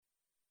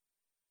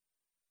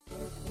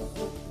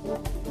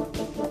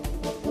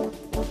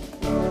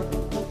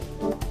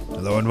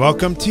Hello and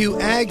welcome to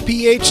Ag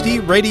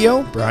PhD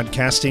Radio,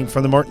 broadcasting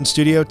from the Morton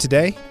Studio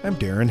today. I'm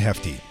Darren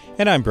Hefty.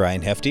 And I'm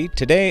Brian Hefty.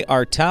 Today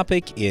our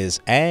topic is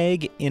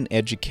Ag in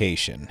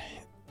Education.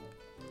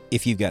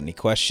 If you've got any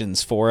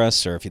questions for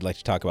us, or if you'd like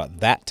to talk about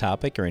that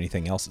topic or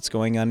anything else that's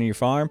going on in your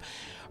farm,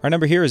 our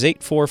number here is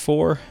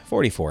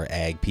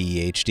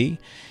 844-44-AG-PhD.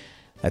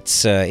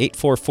 That's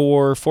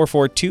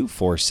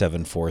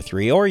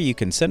 844-442-4743, or you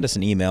can send us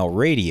an email,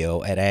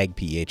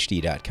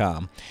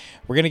 radio@agphd.com.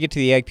 We're going to get to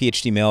the Ag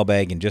PhD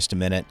mailbag in just a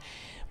minute.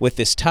 With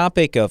this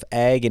topic of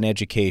ag and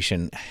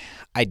education,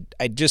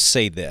 I'd just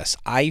say this.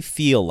 I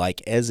feel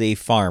like as a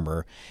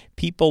farmer,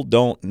 people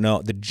don't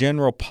know, the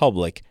general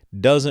public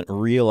doesn't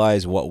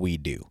realize what we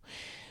do.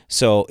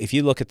 So if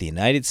you look at the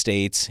United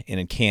States and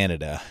in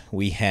Canada,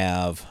 we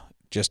have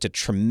just a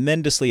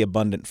tremendously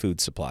abundant food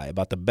supply,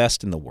 about the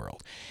best in the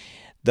world.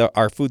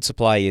 Our food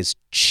supply is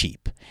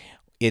cheap,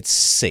 it's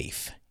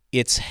safe,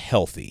 it's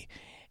healthy,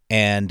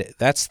 and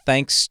that's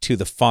thanks to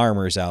the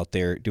farmers out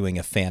there doing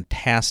a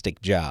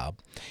fantastic job.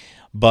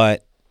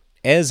 But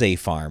as a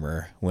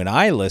farmer, when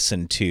I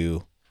listen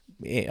to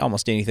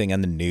almost anything on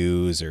the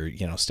news or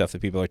stuff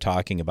that people are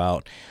talking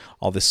about,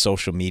 all this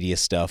social media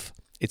stuff,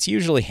 it's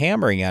usually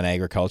hammering on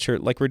agriculture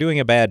like we're doing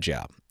a bad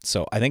job.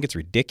 So I think it's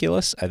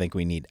ridiculous. I think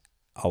we need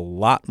a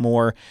lot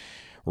more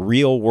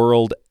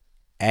real-world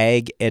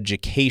ag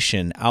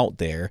education out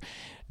there,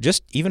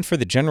 just even for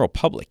the general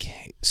public.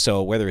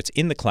 So whether it's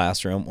in the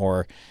classroom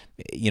or,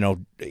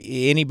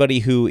 anybody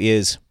who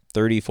is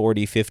 30,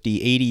 40,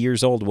 50, 80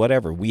 years old,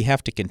 whatever, we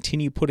have to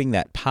continue putting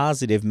that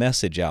positive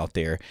message out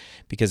there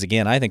because,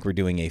 again, I think we're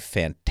doing a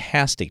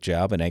fantastic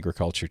job in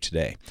agriculture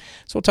today.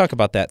 So we'll talk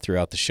about that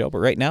throughout the show. But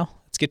right now,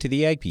 let's get to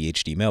the Ag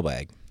PhD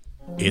mailbag.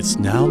 It's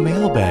now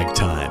mailbag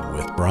time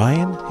with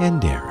Brian and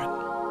Darren.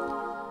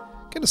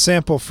 Got a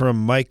sample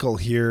from Michael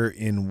here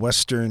in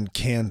western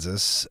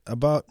Kansas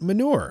about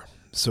manure.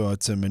 So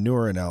it's a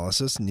manure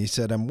analysis, and he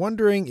said, I'm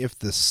wondering if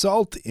the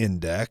salt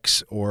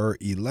index or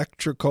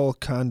electrical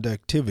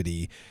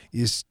conductivity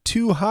is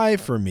too high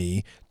for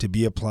me to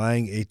be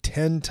applying a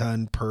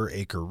 10-ton per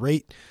acre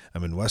rate.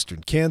 I'm in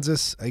western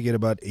Kansas. I get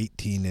about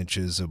 18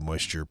 inches of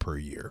moisture per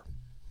year.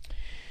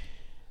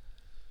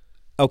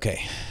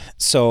 Okay,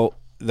 so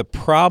the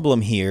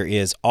problem here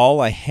is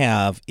all I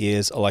have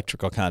is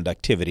electrical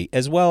conductivity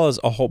as well as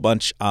a whole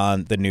bunch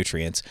on the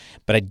nutrients,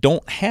 but I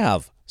don't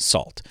have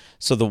salt.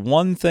 So the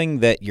one thing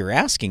that you're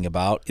asking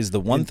about is the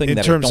one thing that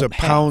I don't have. In terms of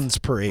pounds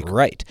per acre.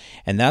 Right.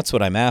 And that's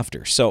what I'm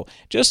after. So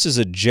just as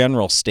a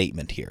general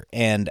statement here,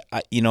 and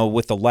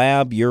with the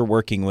lab you're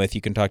working with, you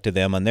can talk to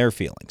them on their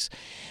feelings.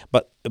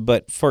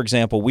 But for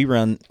example, we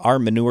run our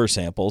manure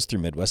samples through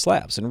Midwest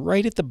Labs, and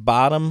right at the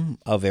bottom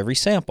of every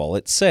sample,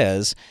 it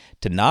says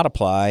to not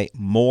apply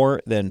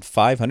more than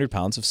 500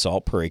 pounds of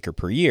salt per acre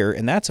per year,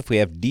 and that's if we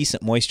have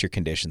decent moisture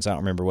conditions. I don't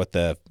remember what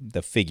the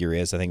figure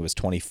is. I think it was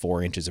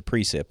 24 inches of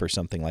precip or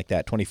something like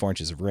that, 24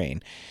 inches of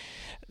rain.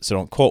 So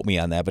don't quote me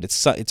on that, but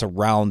it's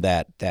around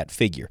that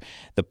figure.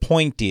 The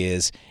point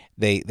is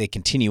they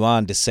continue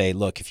on to say,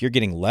 look, if you're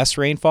getting less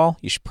rainfall,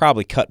 you should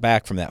probably cut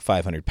back from that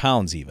 500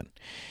 pounds even.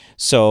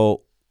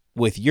 So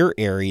with your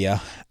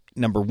area,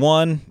 number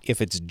one,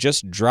 if it's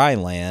just dry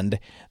land,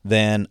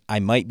 then I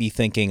might be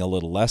thinking a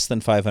little less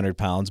than 500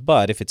 pounds,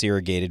 but if it's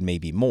irrigated,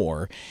 maybe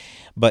more.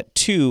 But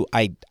two,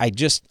 I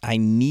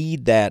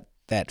need that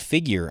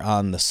figure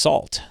on the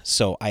salt.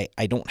 So I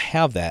don't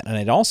have that. And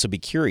I'd also be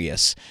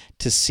curious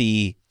to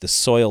see the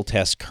soil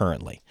test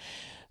currently.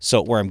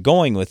 So where I'm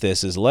going with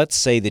this is, let's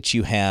say that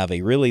you have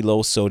a really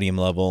low sodium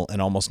level and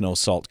almost no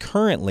salt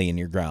currently in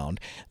your ground,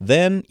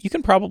 then you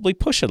can probably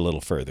push it a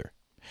little further.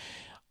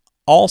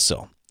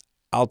 Also,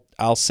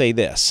 I'll say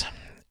this.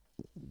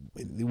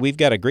 We've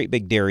got a great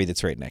big dairy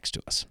that's right next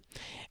to us.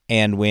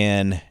 And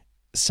when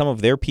some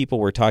of their people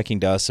were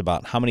talking to us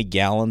about how many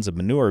gallons of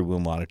manure we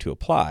wanted to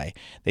apply,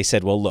 they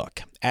said, well,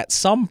 look, at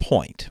some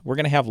point, we're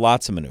going to have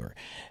lots of manure.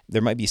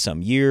 There might be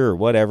some year or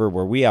whatever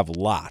where we have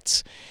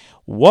lots.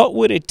 What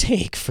would it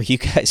take for you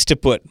guys to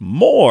put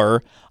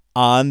more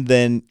on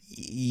than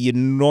you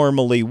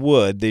normally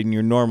would, than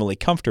you're normally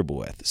comfortable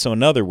with? So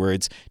in other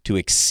words, to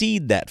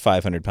exceed that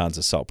 500 pounds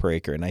of salt per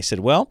acre. And I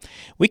said, well,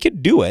 we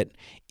could do it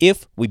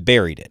if we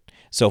buried it.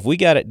 So if we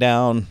got it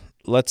down,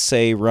 let's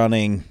say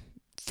running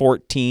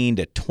 14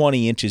 to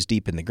 20 inches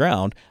deep in the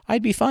ground,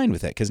 I'd be fine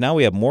with it because now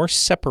we have more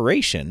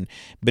separation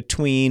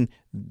between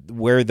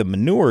where the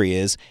manure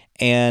is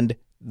and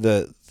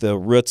the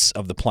roots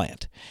of the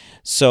plant.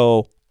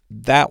 So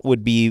that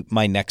would be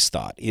my next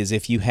thought, is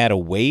if you had a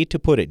way to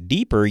put it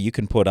deeper, you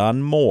can put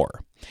on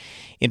more.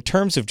 In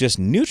terms of just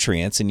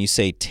nutrients, and you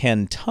say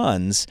 10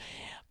 tons,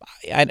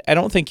 I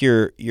don't think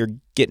you're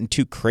getting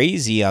too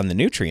crazy on the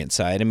nutrient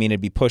side. I mean,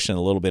 it'd be pushing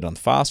a little bit on the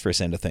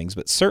phosphorus end of things,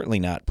 but certainly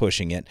not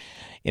pushing it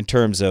in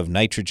terms of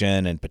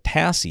nitrogen and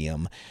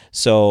potassium.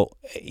 So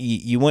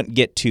you wouldn't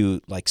get to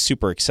like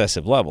super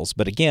excessive levels.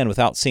 But again,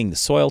 without seeing the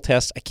soil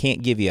test, I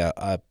can't give you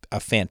a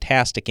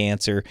fantastic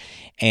answer.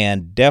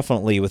 And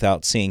definitely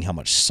without seeing how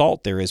much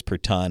salt there is per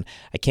ton,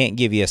 I can't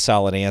give you a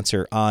solid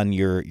answer on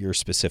your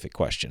specific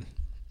question.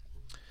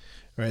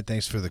 All right,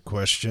 thanks for the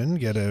question.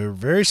 Got a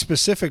very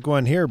specific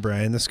one here,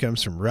 Brian. This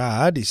comes from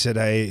Rod. He said,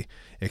 I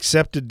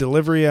accepted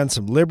delivery on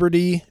some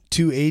Liberty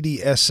 280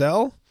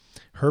 SL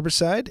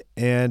herbicide,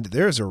 and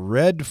there's a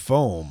red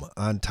foam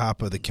on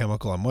top of the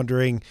chemical. I'm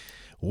wondering,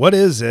 what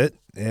is it?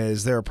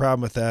 Is there a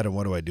problem with that, and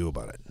what do I do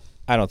about it?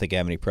 I don't think I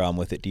have any problem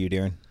with it. Do you,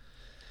 Darren?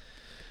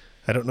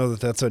 I don't know that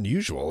that's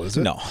unusual, is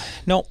it? No.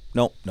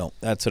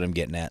 That's what I'm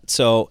getting at.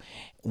 So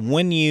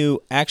when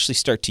you actually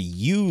start to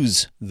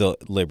use the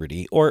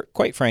Liberty, or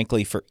quite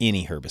frankly, for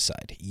any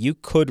herbicide, you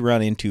could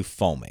run into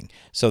foaming.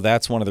 So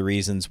that's one of the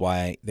reasons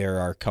why there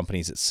are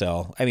companies that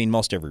sell,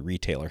 most every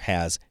retailer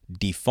has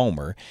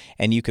defoamer,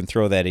 and you can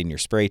throw that in your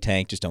spray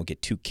tank. Just don't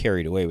get too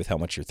carried away with how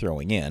much you're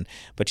throwing in,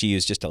 but you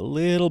use just a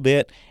little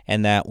bit,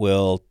 and that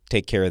will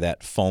take care of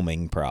that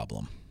foaming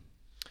problem.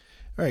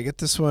 All right, get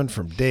this one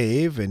from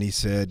Dave, and he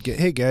said,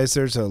 hey, guys,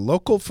 there's a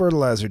local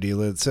fertilizer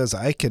dealer that says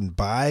I can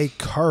buy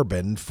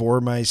carbon for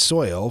my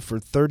soil for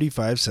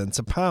 35 cents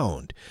a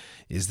pound.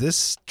 Is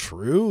this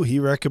true? He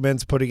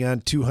recommends putting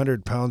on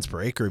 200 pounds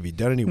per acre. Have you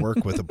done any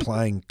work with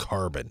applying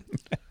carbon?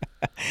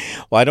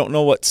 Well, I don't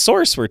know what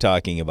source we're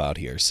talking about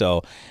here.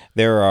 So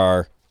there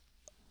are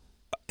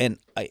an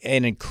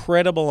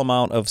incredible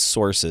amount of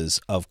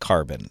sources of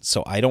carbon.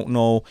 So I don't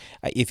know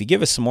if you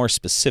give us some more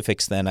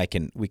specifics, then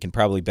we can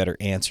probably better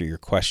answer your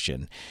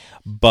question.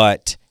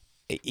 But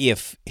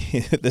if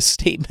the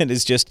statement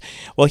is just,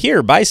 well,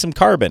 here, buy some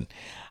carbon,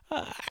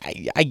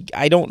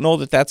 I don't know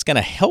that that's going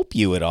to help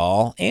you at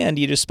all, and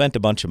you just spent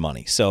a bunch of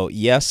money. So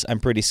yes, I'm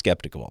pretty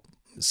skeptical.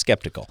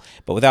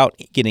 But without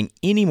getting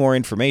any more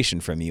information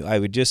from you, I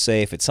would just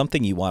say if it's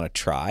something you want to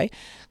try,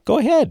 go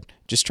ahead.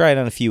 Just try it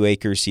on a few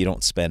acres so you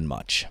don't spend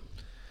much.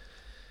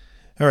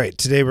 All right,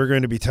 today we're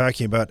going to be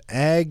talking about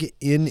ag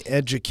in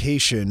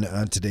education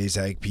on today's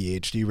Ag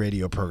PhD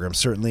radio program.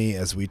 Certainly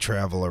as we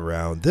travel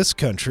around this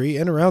country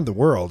and around the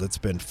world, it's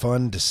been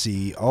fun to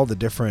see all the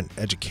different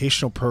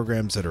educational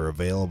programs that are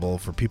available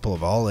for people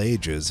of all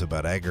ages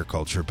about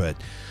agriculture. But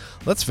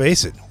let's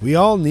face it, we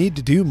all need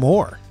to do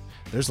more.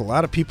 There's a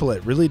lot of people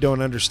that really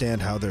don't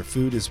understand how their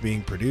food is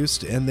being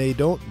produced, and they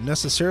don't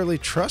necessarily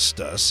trust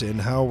us in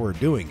how we're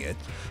doing it.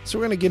 So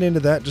we're going to get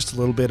into that just a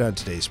little bit on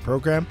today's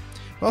program.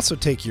 We'll also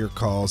take your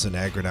calls and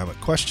agronomic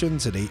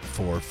questions at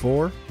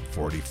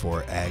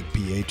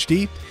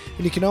 844-44-AG-PHD,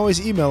 and you can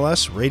always email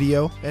us,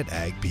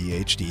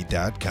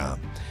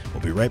 radio@agphd.com.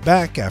 We'll be right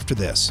back after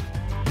this.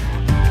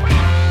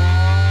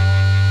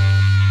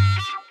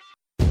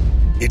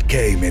 It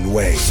came in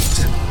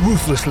waves,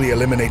 ruthlessly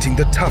eliminating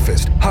the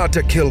toughest,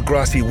 hard-to-kill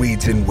grassy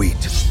weeds in wheat.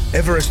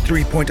 Everest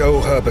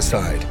 3.0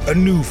 herbicide, a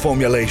new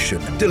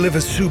formulation,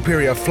 delivers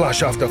superior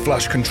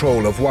flush-after-flush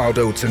control of wild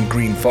oats and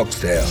green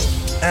foxtail.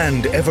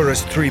 And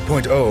Everest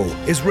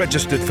 3.0 is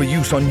registered for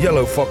use on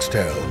yellow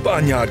foxtail,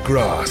 barnyard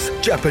grass,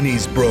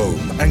 Japanese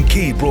brome, and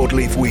key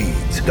broadleaf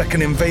weeds that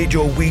can invade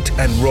your wheat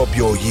and rob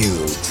your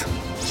yields.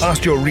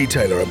 Ask your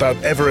retailer about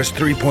Everest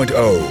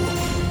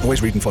 3.0.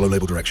 Always read and follow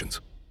label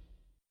directions.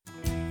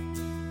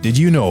 Did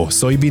you know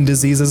soybean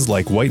diseases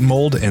like white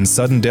mold and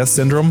sudden death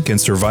syndrome can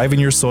survive in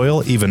your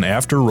soil even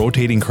after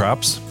rotating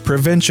crops?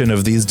 Prevention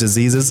of these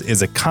diseases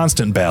is a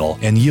constant battle,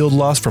 and yield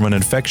loss from an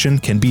infection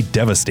can be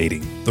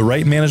devastating. The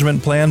right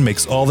management plan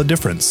makes all the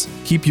difference.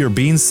 Keep your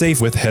beans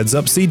safe with Heads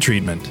Up seed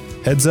treatment.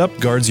 Heads Up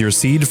guards your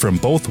seed from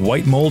both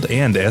white mold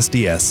and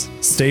SDS.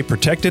 Stay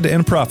protected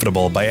and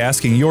profitable by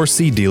asking your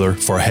seed dealer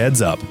for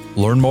Heads Up.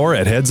 Learn more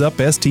at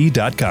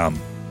headsupst.com.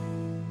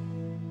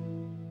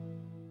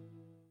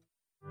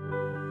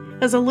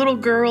 As a little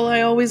girl,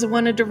 I always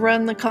wanted to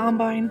run the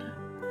combine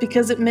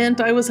because it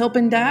meant I was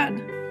helping Dad.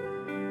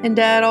 And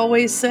Dad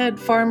always said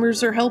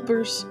farmers are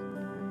helpers.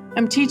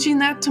 I'm teaching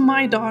that to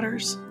my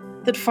daughters,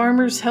 that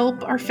farmers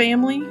help our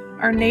family,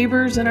 our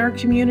neighbors, and our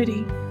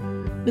community.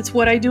 It's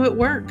what I do at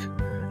work.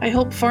 I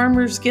help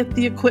farmers get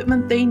the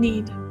equipment they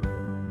need.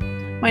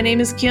 My name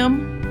is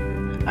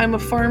Kim. I'm a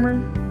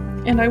farmer,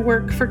 and I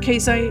work for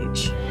Case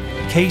IH.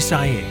 Case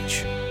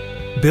IH,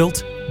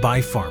 built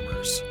by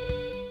farmers.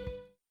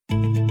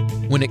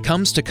 When it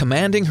comes to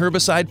commanding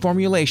herbicide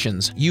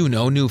formulations, you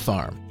know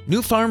Nufarm.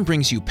 Nufarm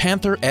brings you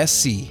Panther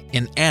SC,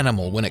 an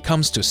animal when it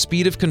comes to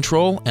speed of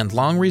control and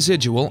long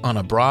residual on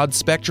a broad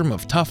spectrum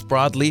of tough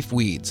broadleaf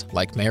weeds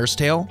like mare's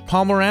tail,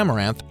 Palmer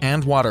amaranth,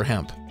 and water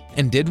hemp.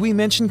 And did we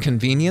mention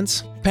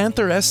convenience?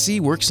 Panther SC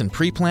works in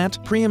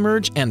pre-plant,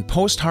 pre-emerge, and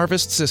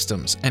post-harvest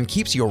systems and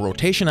keeps your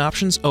rotation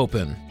options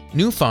open.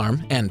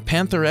 Nufarm and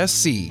Panther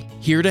SC,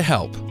 here to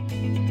help.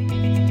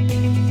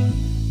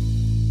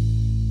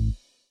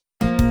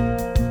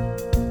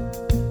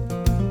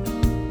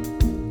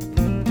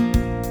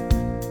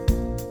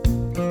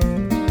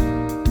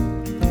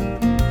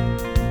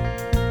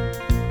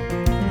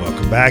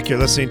 Back, you're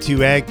listening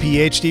to Ag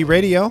PhD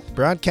Radio,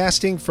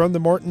 broadcasting from the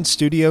Morton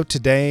studio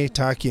today,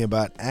 talking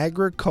about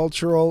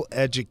agricultural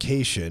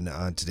education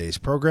on today's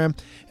program,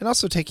 and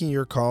also taking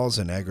your calls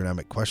and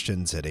agronomic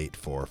questions at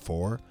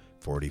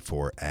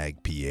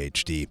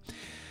 844-44-AG-PhD.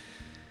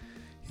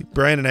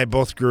 Brian and I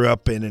both grew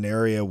up in an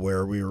area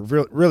where we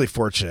were really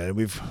fortunate.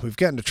 We've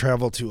gotten to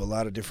travel to a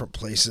lot of different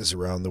places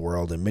around the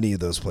world, and many of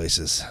those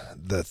places,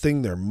 the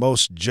thing they're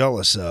most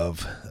jealous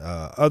of,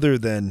 other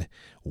than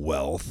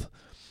wealth,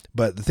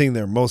 but the thing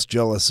they're most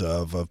jealous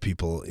of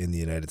people in the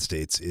United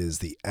States is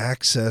the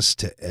access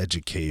to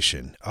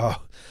education.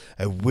 Oh,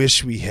 I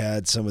wish we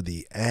had some of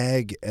the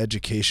ag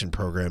education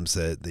programs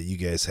that you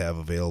guys have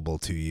available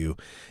to you.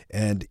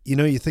 And,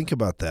 you think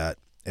about that.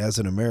 As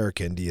an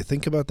American, do you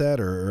think about that?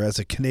 Or as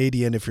a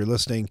Canadian, if you're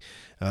listening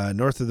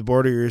north of the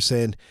border, you're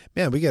saying,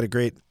 man, we got a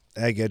great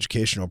ag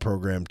educational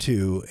program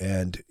too.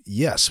 And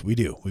yes, we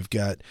do. We've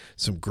got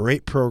some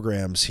great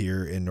programs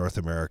here in North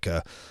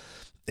America.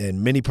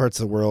 And many parts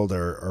of the world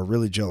are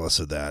really jealous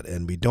of that.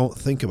 And we don't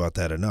think about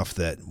that enough,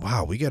 that,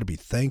 wow, we got to be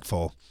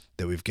thankful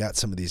that we've got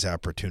some of these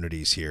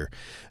opportunities here.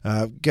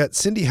 Got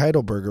Cindy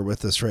Heidelberger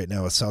with us right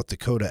now with South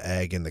Dakota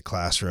Ag in the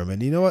Classroom.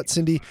 And you know what,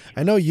 Cindy?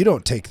 I know you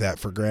don't take that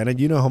for granted.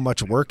 You know how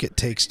much work it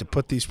takes to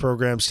put these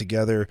programs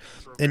together,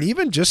 and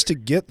even just to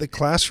get the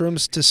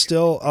classrooms to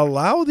still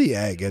allow the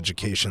ag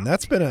education.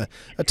 That's been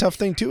a tough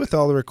thing, too, with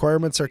all the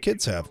requirements our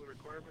kids have.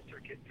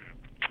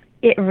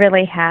 It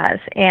really has,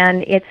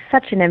 and it's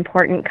such an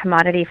important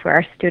commodity for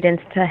our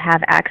students to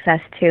have access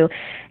to.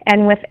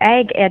 And with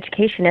ag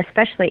education,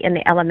 especially in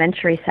the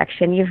elementary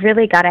section, you've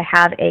really got to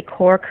have a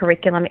core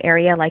curriculum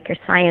area like your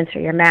science or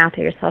your math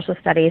or your social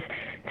studies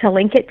to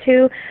link it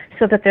to,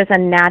 so that there's a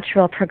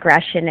natural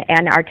progression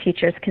and our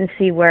teachers can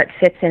see where it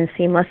fits in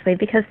seamlessly,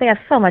 because they have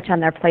so much on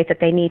their plate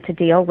that they need to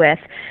deal with.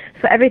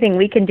 So everything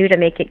we can do to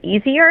make it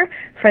easier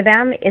for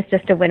them is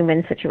just a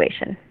win-win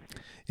situation.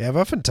 Yeah, I've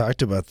often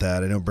talked about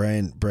that. I know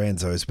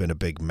Brian's always been a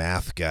big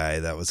math guy.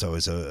 That was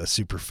always a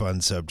super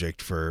fun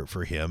subject for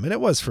him, and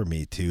it was for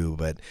me too.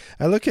 But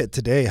I look at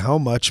today how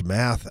much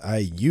math I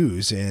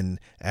use in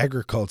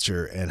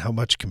agriculture and how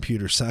much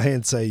computer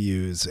science I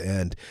use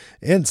and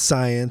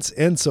science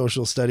and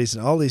social studies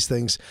and all these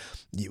things.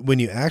 When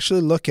you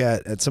actually look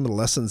at some of the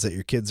lessons that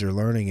your kids are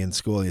learning in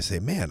school, you say,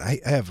 man, I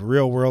have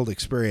real world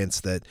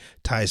experience that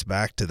ties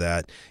back to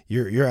that.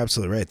 You're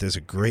absolutely right. There's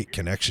a great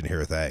connection here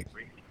with ag.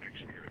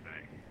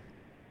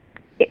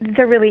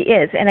 There really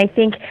is, and I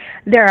think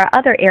there are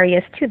other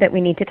areas too that we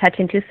need to touch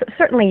into. So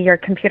certainly your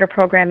computer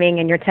programming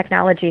and your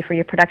technology for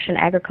your production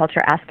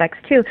agriculture aspects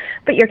too,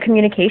 but your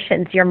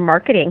communications, your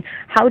marketing.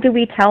 How do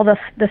we tell the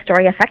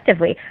story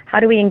effectively? How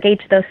do we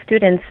engage those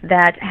students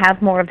that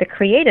have more of the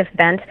creative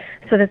bent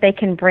so that they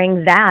can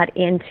bring that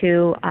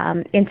into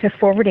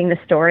forwarding the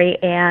story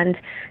and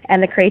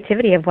the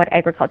creativity of what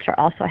agriculture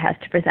also has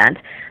to present?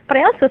 But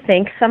I also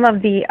think some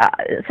of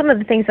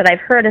the things that I've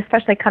heard,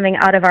 especially coming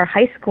out of our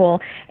high school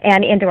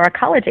and into our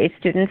college-age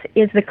students,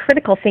 is the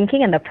critical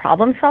thinking and the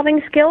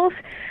problem-solving skills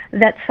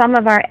that some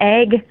of our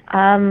ag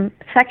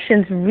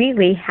sections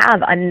really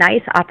have a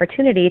nice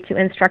opportunity to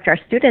instruct our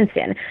students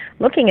in,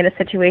 looking at a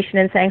situation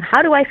and saying,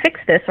 how do I fix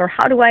this, or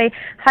how do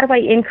I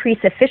increase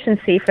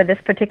efficiency for this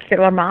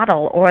particular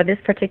model or this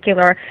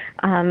particular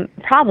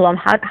problem?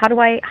 How do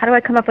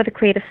I come up with a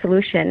creative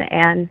solution?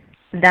 And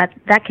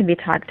that can be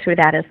taught through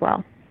that as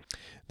well.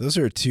 Those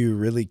are two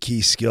really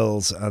key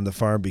skills on the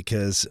farm,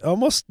 because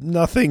almost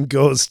nothing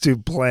goes to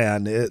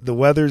plan. The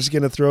weather's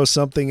going to throw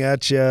something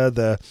at you.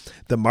 The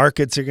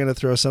markets are going to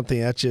throw something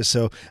at you.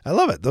 So I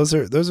love it. Those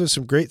are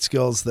some great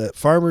skills that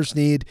farmers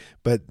need,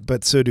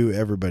 but so do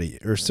everybody,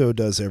 or so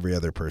does every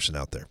other person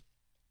out there.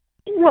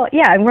 Well,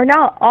 yeah, and we're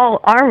now all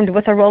armed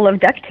with a roll of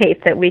duct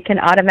tape that we can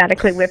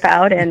automatically whip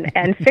out and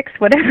fix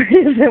whatever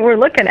it is that we're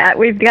looking at.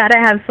 We've got to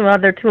have some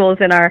other tools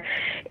in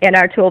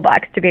our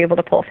toolbox to be able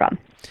to pull from.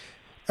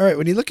 All right,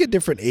 when you look at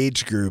different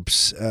age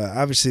groups,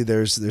 obviously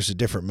there's a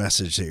different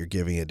message that you're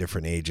giving at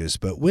different ages,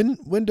 but when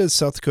does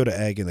South Dakota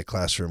Ag in the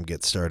Classroom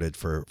get started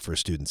for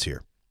students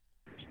here?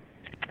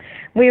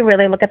 We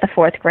really look at the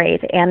fourth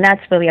grade, and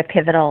that's really a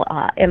pivotal,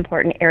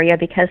 important area,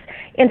 because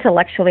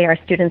intellectually our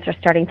students are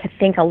starting to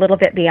think a little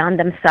bit beyond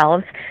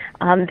themselves.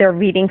 They're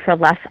reading for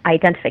less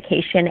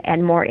identification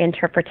and more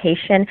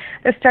interpretation.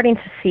 They're starting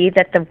to see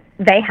that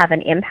they have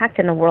an impact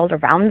in the world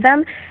around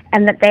them,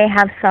 and that they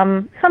have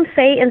some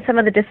say in some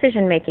of the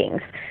decision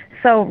makings.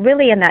 So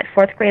really in that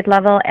fourth grade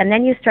level, and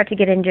then you start to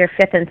get into your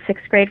fifth and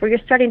sixth grade, where you're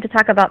starting to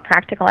talk about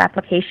practical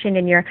application,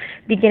 and you're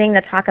beginning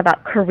to talk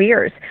about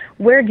careers.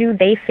 Where do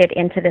they fit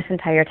into this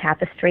entire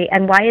tapestry,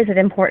 and why is it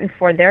important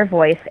for their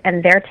voice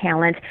and their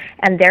talent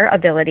and their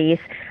abilities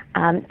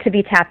to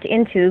be tapped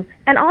into,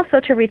 and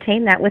also to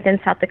retain that within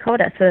South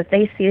Dakota, so that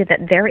they see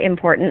that their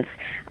importance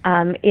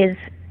is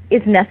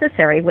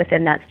necessary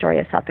within that story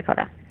of South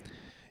Dakota.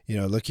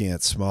 Looking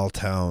at small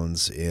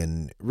towns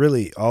in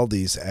really all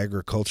these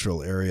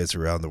agricultural areas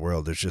around the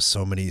world, there's just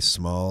so many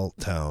small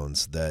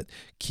towns that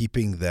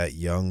keeping that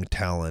young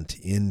talent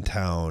in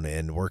town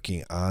and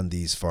working on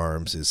these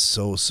farms is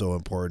so, so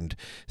important.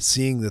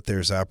 Seeing that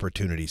there's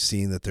opportunity,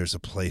 seeing that there's a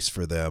place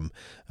for them,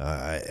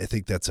 I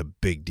think that's a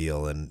big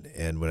deal.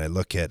 And when I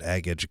look at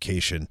ag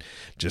education,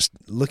 just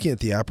looking at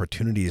the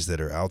opportunities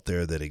that are out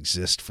there that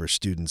exist for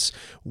students,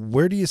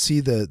 where do you see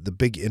the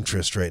big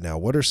interest right now?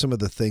 What are some of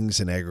the things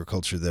in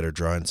agriculture that are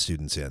drawing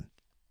students in?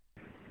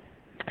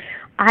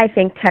 I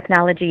think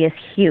technology is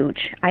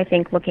huge. I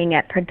think looking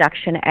at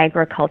production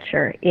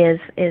agriculture is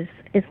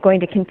going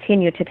to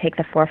continue to take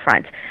the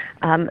forefront.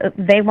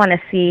 They want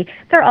to see,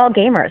 they're all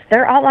gamers.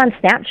 They're all on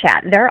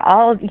Snapchat. They're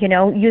all,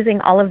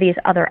 using all of these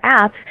other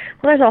apps.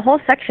 Well, there's a whole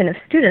section of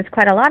students,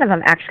 quite a lot of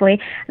them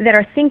actually, that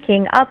are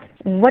thinking up,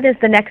 what is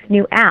the next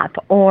new app?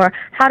 Or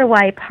how do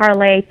I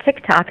parlay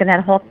TikTok and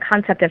that whole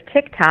concept of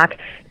TikTok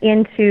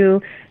into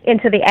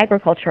the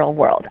agricultural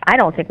world? I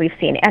don't think we've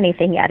seen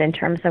anything yet in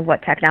terms of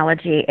what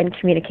technology and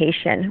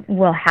communication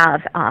will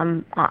have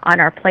on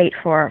our plate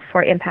for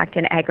impact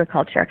in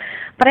agriculture.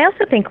 But I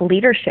also think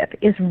leadership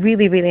is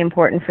really, really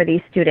important for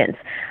these students.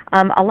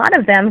 A lot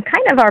of them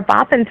kind of are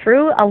bopping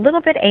through a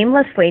little bit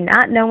aimlessly,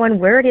 not knowing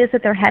where it is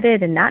that they're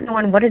headed and not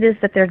knowing what it is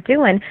that they're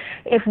doing.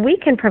 If we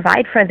can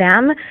provide for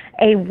them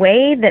a way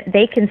that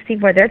they can see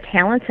where their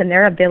talents and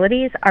their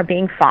abilities are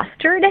being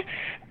fostered,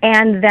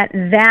 and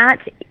that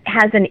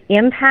has an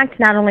impact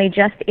not only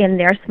just in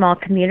their small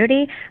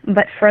community,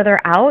 but further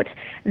out,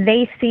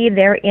 they see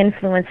their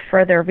influence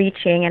further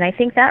reaching, and I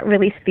think that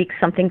really speaks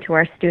something to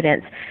our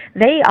students.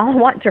 They all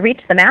want to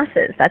reach the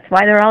masses. That's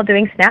why they're all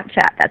doing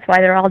Snapchat. That's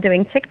why they're all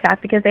doing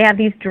TikTok, because they have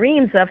these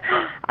dreams of,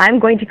 I'm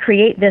going to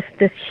create this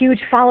huge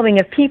following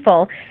of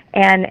people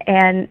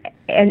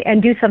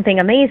and do something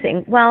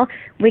amazing. Well,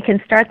 we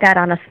can start that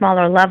on a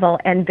smaller level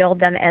and build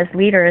them as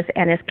leaders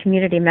and as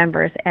community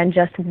members and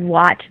just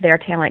watch their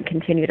talent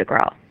continue to grow.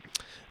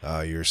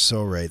 You're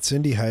so right.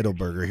 Cindy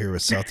Heidelberger here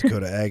with South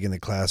Dakota Ag in the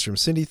Classroom.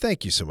 Cindy,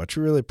 thank you so much.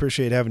 We really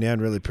appreciate having you on.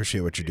 Really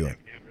appreciate what you're doing.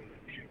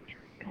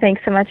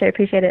 Thanks so much. I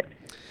appreciate it.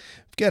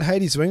 We've got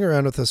Heidi Zwinger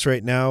on with us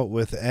right now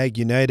with Ag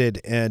United.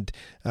 And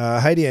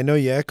Heidi, I know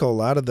you echo a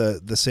lot of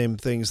the same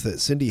things that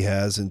Cindy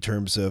has in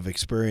terms of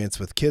experience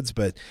with kids,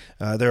 but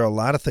there are a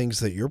lot of things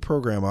that your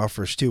program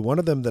offers too. One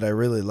of them that I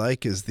really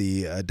like is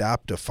the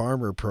Adopt a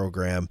Farmer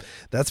program.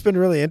 That's been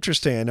really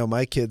interesting. I know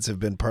my kids have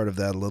been part of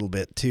that a little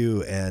bit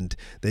too, and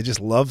they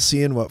just love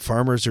seeing what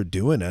farmers are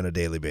doing on a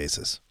daily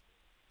basis.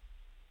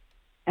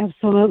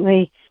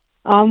 Absolutely.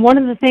 One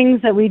of the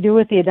things that we do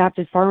with the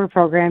Adopted Farmer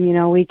program,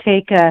 we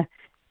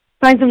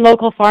find some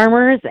local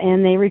farmers,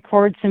 and they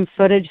record some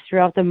footage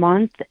throughout the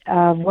month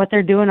of what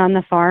they're doing on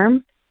the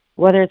farm,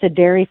 whether it's a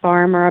dairy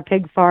farm or a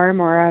pig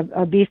farm or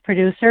a beef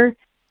producer.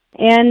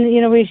 And,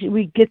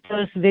 we get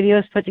those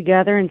videos put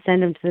together and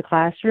send them to the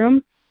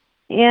classroom.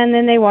 And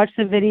then they watch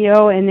the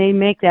video, and they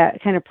make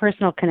that kind of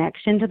personal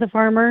connection to the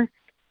farmer.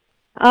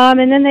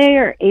 And then they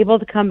are able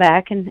to come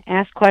back and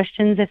ask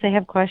questions if they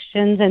have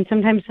questions. And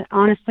sometimes,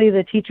 honestly,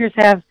 the teachers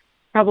have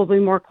probably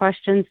more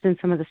questions than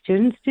some of the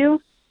students do.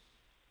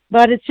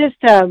 But it's just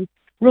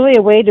really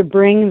a way to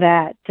bring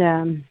that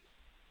the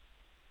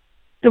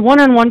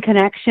one-on-one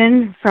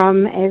connection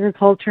from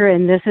agriculture,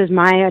 and this is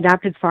my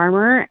adopted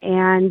farmer,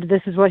 and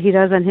this is what he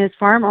does on his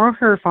farm or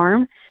her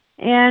farm,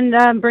 and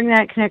bring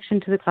that connection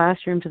to the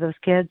classroom to those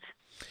kids.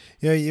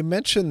 You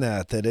mentioned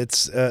that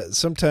it's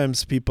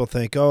sometimes people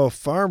think,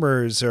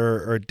 farmers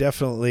are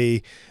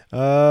definitely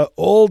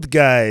old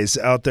guys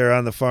out there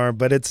on the farm,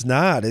 but it's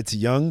not. It's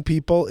young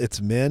people, it's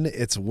men,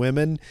 it's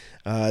women.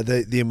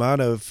 The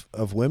amount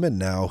of women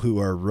now who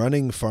are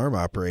running farm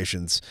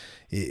operations,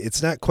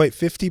 it's not quite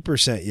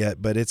 50%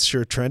 yet, but it's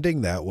sure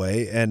trending that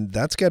way, and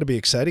that's got to be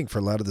exciting for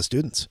a lot of the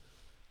students.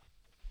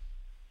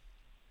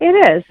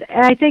 It is.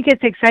 I think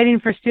it's exciting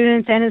for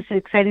students, and it's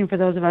exciting for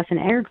those of us in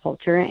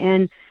agriculture,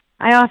 and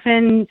I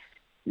often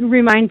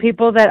remind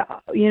people that,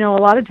 a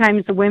lot of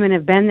times the women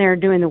have been there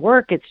doing the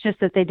work. It's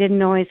just that they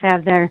didn't always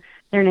have their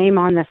name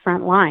on the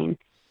front line.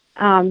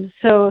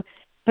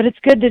 But it's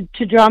good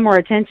to draw more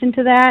attention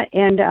to that.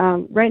 And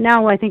right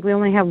now, I think we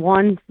only have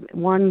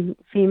one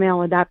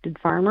female adopted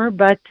farmer.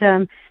 But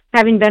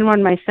having been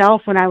one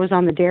myself when I was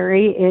on the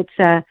dairy, it's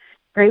a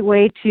great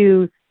way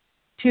to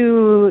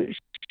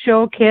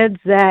show kids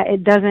that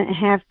it doesn't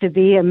have to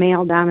be a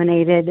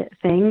male-dominated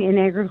thing in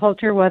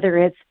agriculture, whether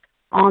it's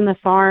on the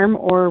farm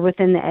or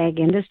within the ag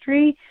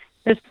industry.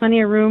 There's plenty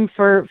of room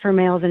for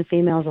males and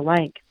females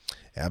alike.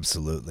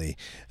 Absolutely.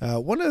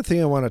 One other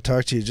thing I want to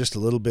talk to you just a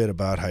little bit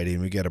about, Heidi,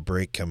 and we got a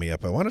break coming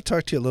up. I want to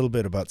talk to you a little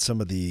bit about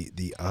some of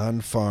the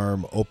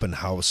on-farm open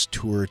house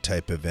tour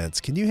type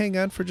events. Can you hang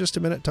on for just a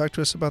minute and talk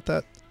to us about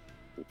that?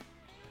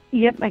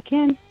 Yep, I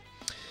can.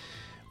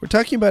 We're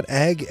talking about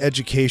ag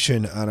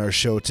education on our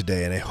show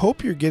today, and I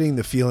hope you're getting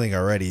the feeling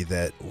already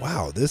that,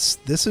 wow,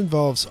 this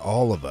involves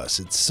all of us.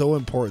 It's so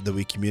important that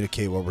we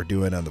communicate what we're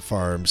doing on the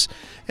farms,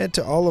 and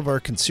to all of our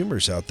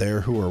consumers out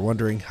there who are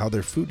wondering how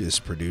their food is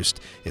produced,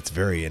 it's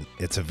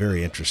a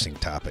very interesting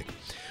topic.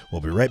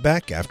 We'll be right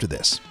back after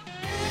this.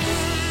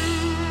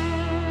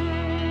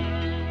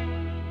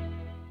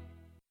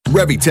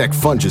 Revitec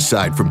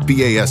fungicide from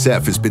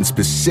BASF has been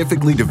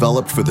specifically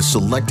developed for the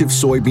selective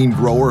soybean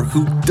grower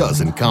who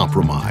doesn't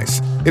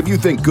compromise. If you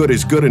think good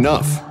is good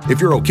enough,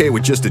 if you're okay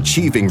with just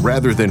achieving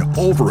rather than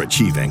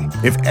overachieving,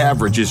 if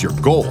average is your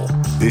goal,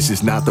 this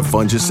is not the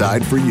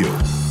fungicide for you.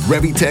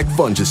 Revitec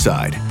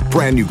fungicide,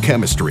 brand new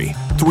chemistry,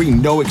 3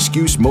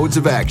 no-excuse modes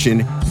of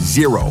action,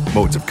 0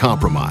 modes of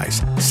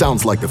compromise.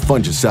 Sounds like the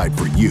fungicide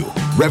for you.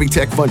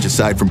 Revitec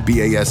fungicide from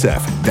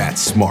BASF.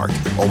 That's smart.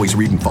 Always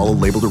read and follow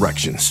label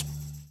directions.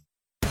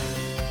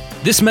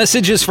 This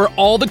message is for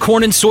all the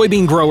corn and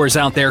soybean growers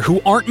out there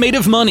who aren't made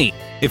of money.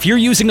 If you're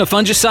using a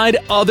fungicide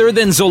other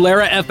than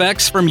Zolera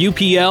FX from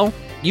UPL,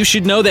 you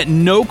should know that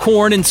no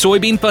corn and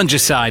soybean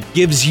fungicide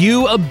gives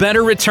you a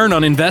better return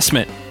on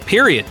investment.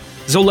 Period.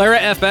 Zolera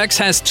FX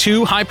has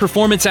 2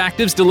 high-performance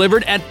actives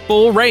delivered at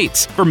full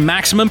rates for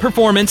maximum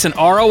performance and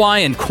ROI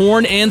in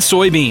corn and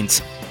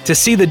soybeans. To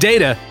see the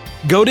data,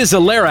 go to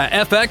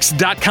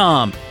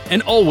ZoleraFX.com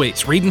and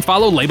always read and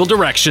follow label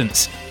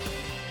directions.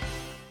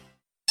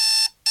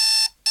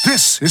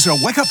 This is a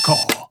wake-up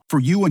call for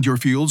you and your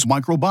field's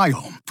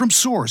microbiome from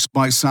Source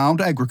by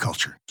Sound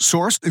Agriculture.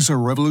 Source is a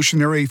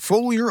revolutionary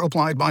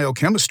foliar-applied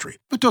biochemistry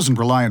that doesn't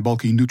rely on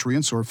bulky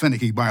nutrients or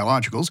finicky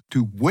biologicals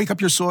to wake up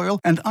your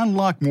soil and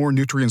unlock more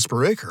nutrients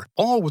per acre,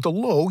 all with a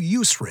low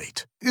use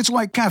rate. It's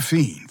like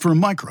caffeine for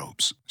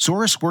microbes.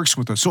 Source works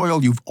with the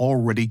soil you've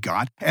already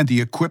got and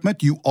the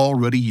equipment you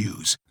already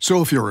use.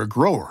 So if you're a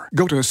grower,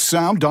 go to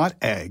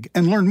sound.ag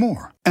and learn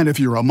more. And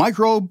if you're a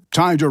microbe,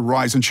 time to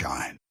rise and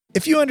shine.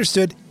 If you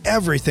understood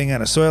everything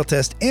on a soil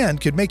test and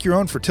could make your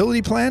own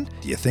fertility plan,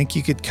 do you think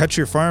you could cut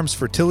your farm's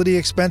fertility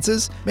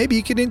expenses? Maybe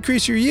you could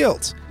increase your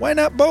yields. Why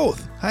not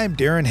both? Hi, I'm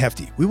Darren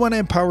Hefty. We want to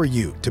empower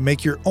you to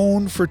make your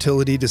own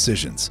fertility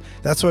decisions.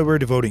 That's why we're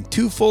devoting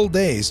 2 full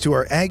days to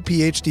our Ag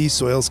PhD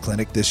Soils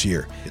Clinic this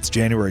year. It's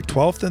January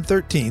 12th and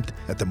 13th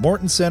at the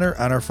Morton Center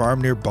on our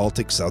farm near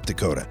Baltic, South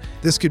Dakota.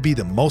 This could be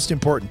the most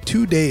important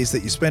 2 days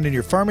that you spend in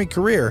your farming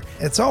career,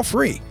 and it's all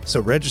free.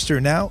 So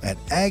register now at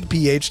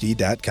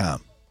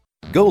agphd.com.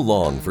 Go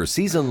long for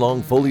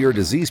season-long foliar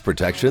disease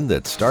protection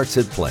that starts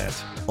at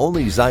plant.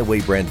 Only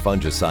Xyway brand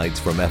fungicides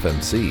from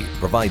FMC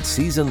provide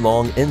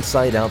season-long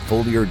inside-out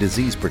foliar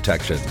disease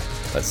protection.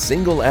 A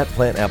single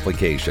at-plant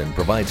application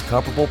provides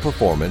comparable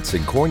performance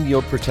and corn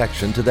yield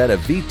protection to that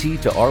of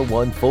VT to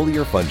R1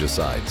 foliar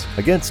fungicides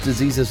against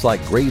diseases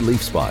like gray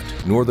leaf spot,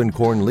 northern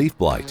corn leaf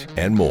blight,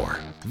 and more.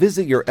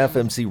 Visit your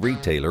FMC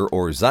retailer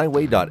or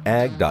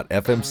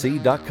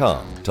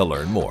xyway.ag.fmc.com to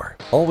learn more.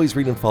 Always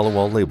read and follow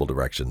all label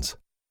directions.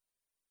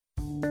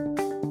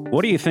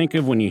 What do you think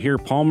of when you hear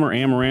Palmer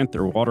Amaranth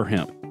or water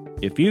hemp?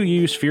 If you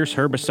use Fierce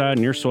herbicide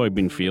in your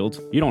soybean fields,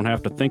 you don't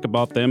have to think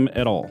about them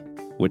at all.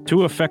 With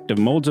 2 effective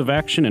modes of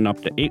action and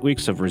up to 8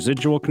 weeks of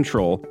residual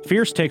control,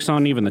 Fierce takes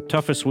on even the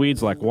toughest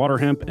weeds like water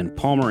hemp and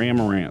Palmer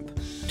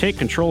Amaranth. Take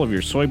control of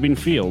your soybean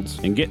fields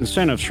and get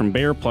incentives from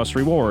Bayer Plus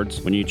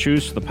Rewards when you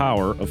choose the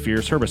power of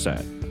Fierce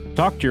herbicide.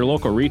 Talk to your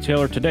local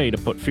retailer today to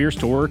put Fierce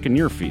to work in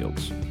your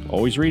fields.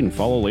 Always read and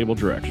follow label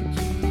directions.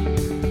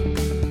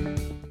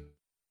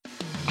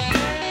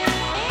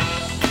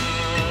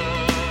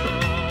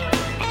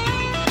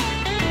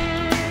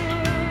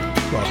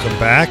 Welcome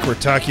back. We're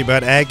talking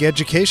about ag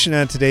education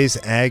on today's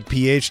Ag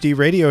PhD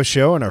radio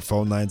show, and our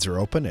phone lines are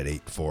open at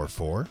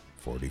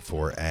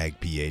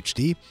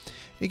 844-44-AG-PHD.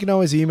 You can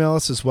always email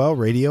us as well,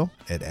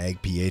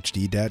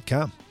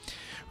 radio@agphd.com.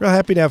 Real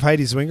happy to have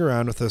Heidi Zwinger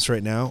on with us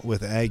right now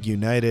with Ag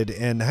United.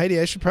 And Heidi,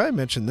 I should probably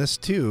mention this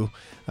too.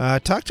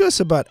 Talk to us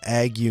about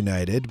Ag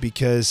United,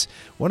 because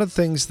one of the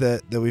things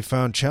that we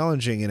found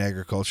challenging in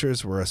agriculture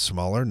is we're a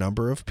smaller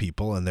number of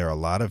people, and there are a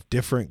lot of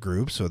different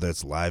groups, whether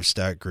it's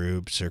livestock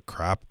groups or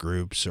crop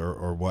groups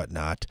or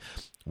whatnot.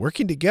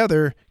 Working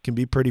together can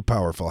be pretty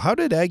powerful. How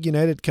did Ag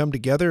United come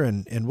together,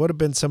 and what have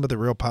been some of the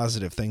real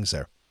positive things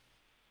there?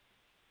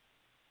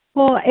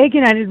 Well, Ag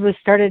United was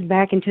started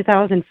back in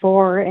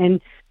 2004,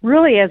 and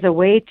really as a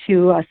way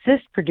to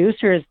assist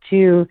producers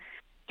through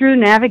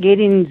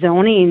navigating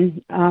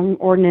zoning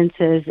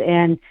ordinances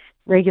and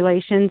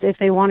regulations if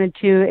they wanted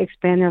to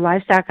expand their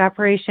livestock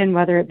operation,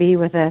 whether it be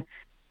with a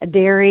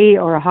dairy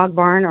or a hog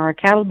barn or a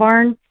cattle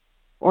barn,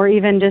 or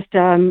even just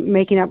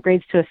making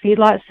upgrades to a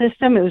feedlot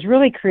system. It was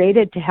really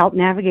created to help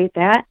navigate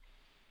that.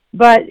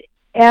 But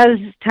as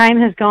time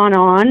has gone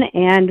on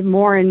and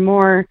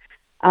more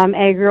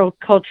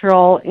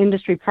agricultural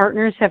industry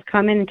partners have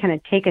come in and kind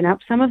of taken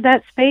up some of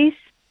that space,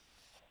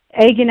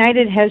 Ag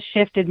United has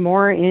shifted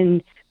more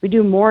in, we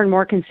do more and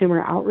more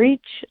consumer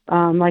outreach,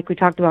 like we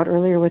talked about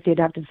earlier with the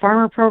Adopted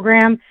Farmer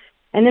Program.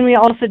 And then we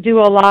also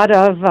do a lot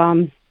of,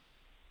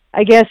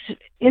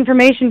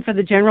 information for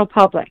the general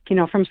public,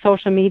 from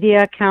social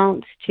media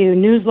accounts to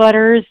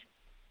newsletters,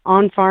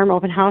 on-farm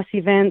open house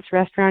events,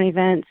 restaurant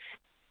events.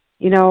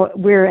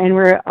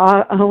 We're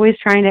always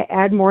trying to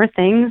add more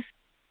things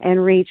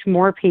and reach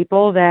more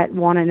people that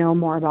want to know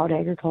more about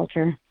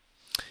agriculture.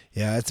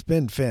 Yeah, it's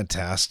been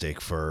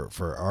fantastic for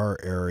our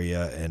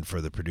area and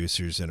for the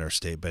producers in our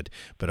state, but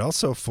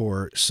also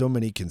for so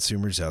many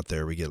consumers out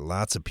there. We get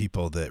lots of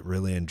people that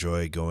really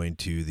enjoy going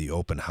to the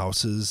open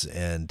houses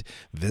and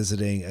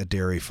visiting a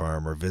dairy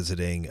farm or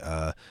visiting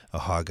a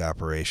hog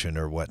operation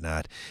or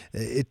whatnot.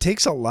 It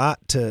takes a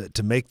lot to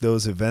make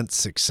those events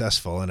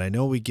successful, and I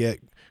know we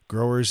get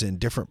growers in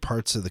different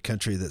parts of the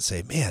country that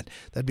say, man,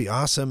 that'd be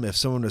awesome if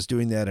someone was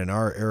doing that in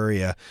our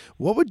area.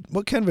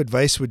 What kind of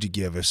advice would you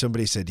give if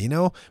somebody said,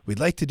 we'd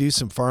like to do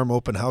some farm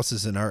open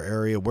houses in our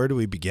area? Where do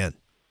we begin?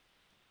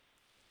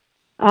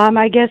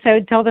 I guess I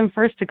would tell them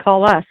first to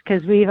call us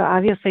because we've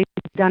obviously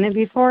done it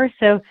before.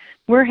 So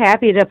we're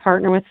happy to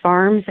partner with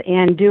farms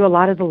and do a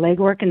lot of the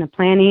legwork and the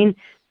planning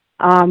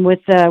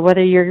with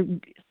whether you're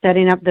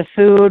setting up the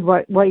food,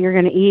 what you're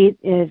going to eat,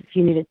 if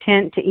you need a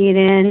tent to eat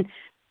in,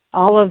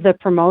 all of the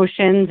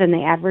promotions and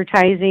the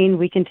advertising,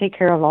 we can take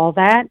care of all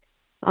that.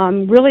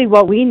 Really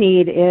what we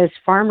need is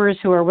farmers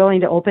who are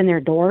willing to open their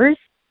doors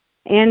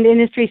and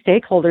industry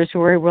stakeholders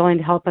who are willing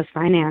to help us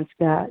finance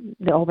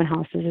the open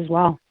houses as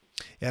well.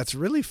 Yeah, it's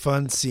really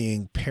fun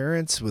seeing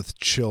parents with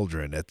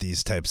children at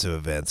these types of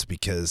events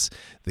because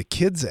the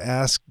kids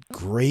ask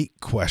great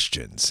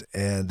questions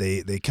and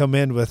they come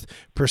in with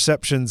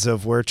perceptions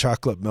of where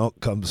chocolate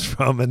milk comes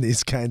from and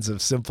these kinds of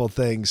simple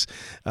things.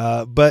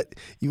 But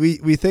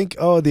we think,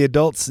 the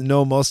adults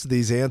know most of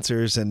these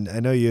answers. And I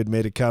know you had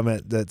made a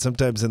comment that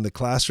sometimes in the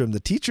classroom, the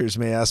teachers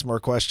may ask more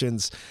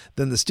questions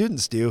than the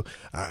students do.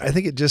 I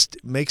think it just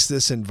makes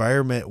this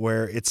environment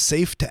where it's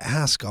safe to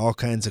ask all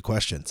kinds of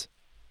questions.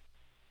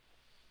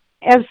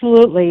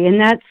 Absolutely. And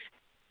that's,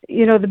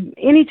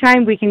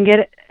 anytime we can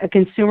get a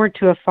consumer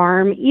to a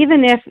farm,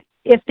 even if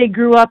they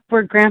grew up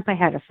where grandpa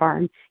had a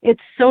farm, it's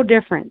so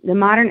different. The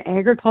modern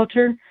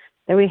agriculture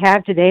that we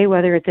have today,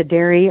 whether it's a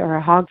dairy or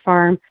a hog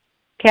farm,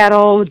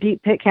 cattle,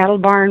 deep pit cattle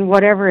barn,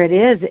 whatever it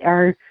is,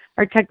 our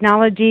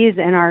technologies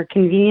and our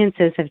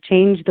conveniences have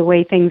changed the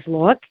way things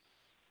look.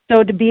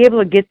 So to be able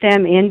to get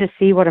them in to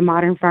see what a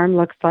modern farm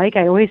looks like,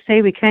 I always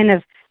say we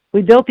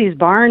built these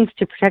barns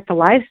to protect the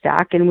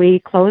livestock, and we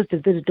closed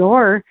this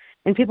door,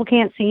 and people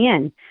can't see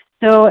in.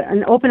 So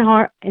an open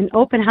house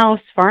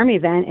farm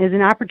event is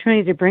an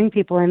opportunity to bring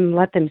people in and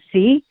let them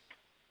see.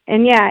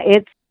 And yeah,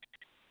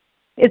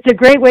 it's a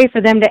great way for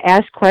them to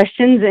ask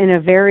questions in a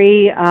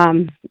very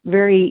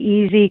very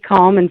easy,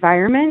 calm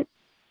environment.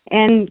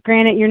 And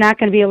granted, you're not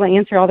going to be able to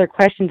answer all their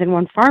questions in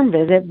one farm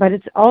visit, but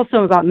it's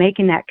also about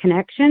making that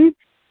connection.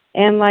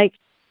 And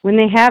when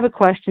they have a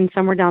question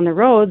somewhere down the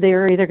road,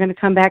 they're either going to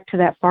come back to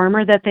that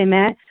farmer that they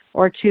met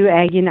or to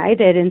Ag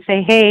United and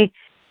say, hey,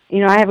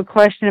 I have a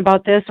question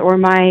about this, or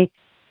my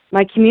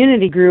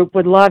community group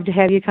would love to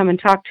have you come and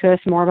talk to us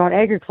more about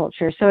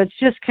agriculture. So it's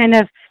just kind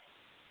of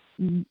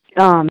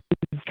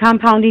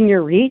compounding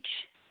your reach,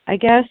 I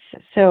guess.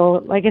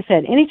 So like I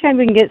said, anytime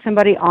we can get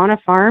somebody on a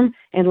farm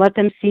and let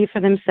them see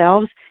for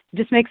themselves, it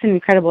just makes an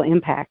incredible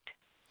impact.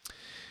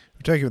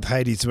 We're talking with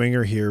Heidi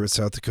Zwinger here with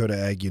South Dakota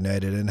Ag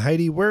United. And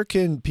Heidi, where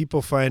can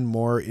people find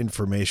more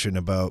information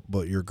about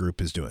what your group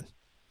is doing?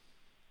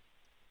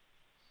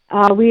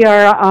 Our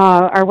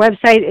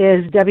website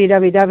is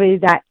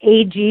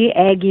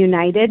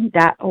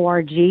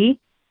www.agamunited.org.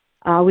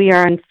 We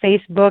are on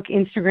Facebook,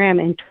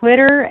 Instagram, and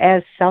Twitter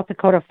as South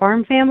Dakota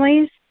Farm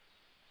Families.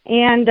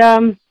 And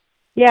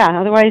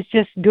otherwise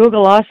just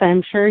Google us.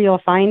 I'm sure you'll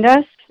find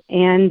us.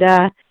 And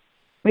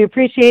we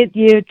appreciate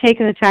you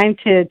taking the time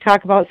to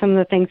talk about some of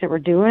the things that we're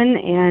doing.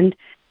 And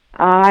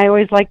I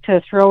always like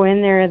to throw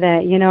in there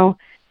that,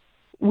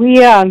 we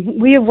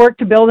have worked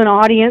to build an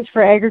audience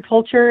for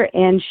agriculture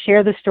and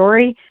share the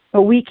story,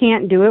 but we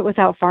can't do it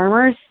without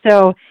farmers.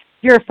 So if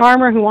you're a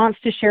farmer who wants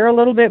to share a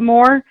little bit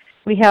more,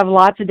 we have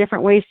lots of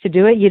different ways to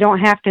do it. You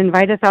don't have to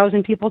invite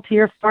 1,000 people to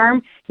your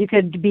farm. You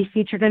could be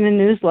featured in a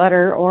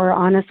newsletter or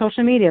on a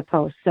social media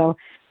post. So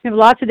we have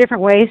lots of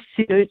different ways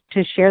to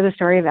share the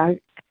story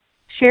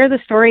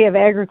of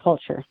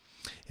agriculture.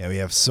 Yeah, we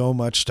have so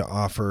much to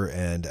offer,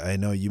 and I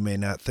know you may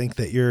not think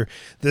that you're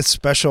this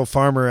special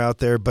farmer out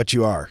there, but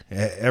you are.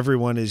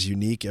 Everyone is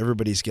unique.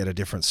 Everybody's got a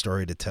different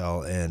story to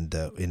tell, and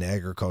in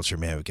agriculture,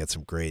 man, we get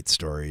some great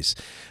stories.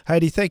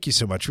 Heidi, thank you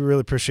so much. We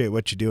really appreciate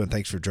what you do, and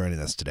thanks for joining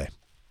us today.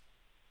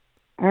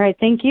 All right,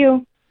 thank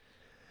you.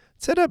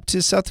 Let's head up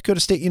to South Dakota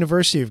State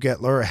University. We've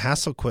got Laura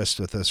Hasselquist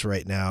with us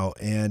right now.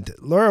 And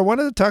Laura, I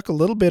wanted to talk a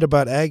little bit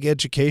about ag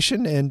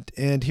education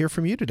and hear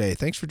from you today.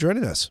 Thanks for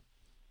joining us.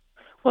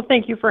 Well,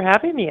 thank you for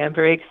having me. I'm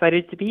very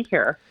excited to be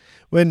here.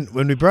 When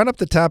we brought up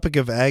the topic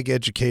of ag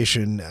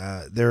education,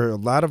 there are a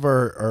lot of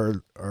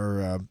our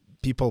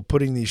people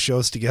putting these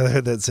shows together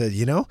that said,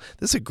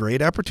 this is a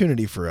great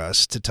opportunity for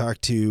us to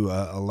talk to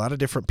a lot of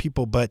different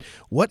people. But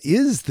what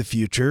is the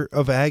future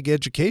of ag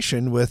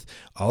education with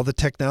all the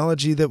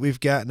technology that we've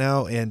got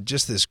now and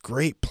just this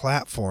great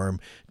platform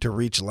to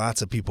reach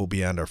lots of people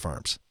beyond our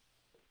farms?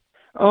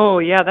 Oh,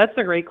 yeah, that's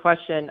a great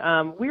question.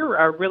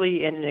 We're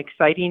really in an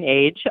exciting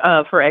age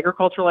for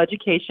agricultural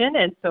education,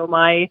 and so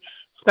my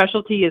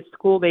specialty is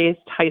school-based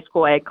high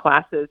school ag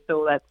classes,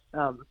 so that's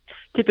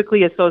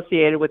typically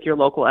associated with your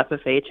local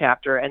FFA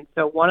chapter. And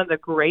so one of the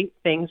great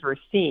things we're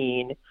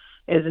seeing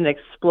is an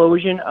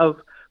explosion of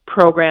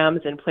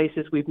programs in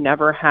places we've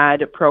never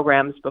had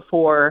programs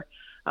before,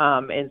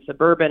 in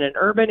suburban and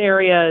urban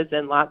areas,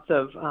 and lots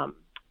of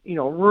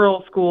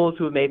rural schools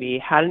who maybe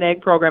had an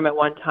ag program at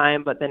one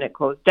time, but then it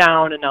closed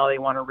down and now they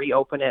want to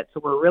reopen it. So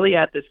we're really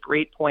at this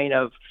great point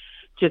of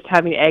just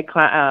having egg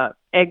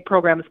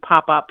programs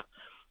pop up,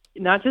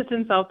 not just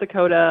in South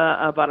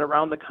Dakota, but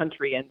around the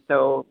country. And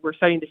so we're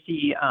starting to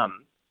see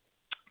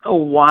a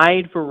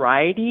wide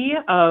variety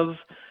of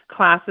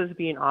classes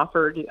being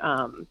offered.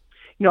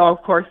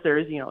 Of course,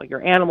 there's,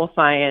 your animal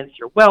science,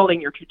 your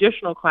welding, your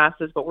traditional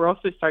classes, but we're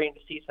also starting to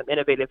see some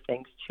innovative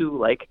things too,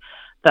 like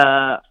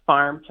the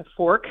farm to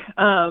fork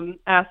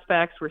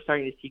aspects. We're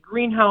starting to see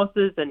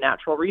greenhouses and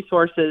natural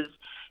resources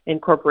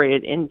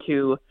incorporated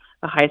into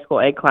the high school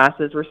ag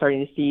classes. We're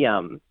starting to see,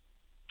 a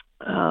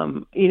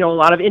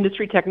lot of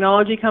industry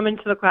technology come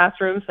into the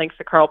classrooms. Thanks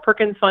to Carl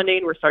Perkins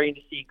funding, we're starting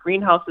to see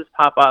greenhouses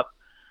pop up.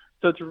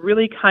 So it's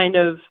really kind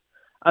of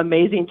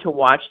amazing to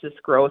watch this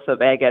growth of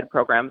ag ed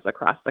programs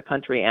across the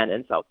country and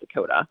in South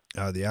Dakota.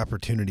 The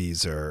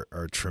opportunities are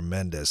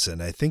tremendous.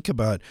 And I think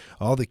about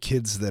all the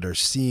kids that are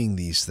seeing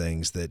these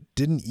things that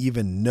didn't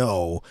even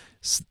know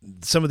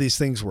some of these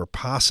things were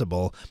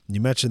possible.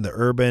 You mentioned the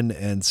urban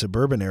and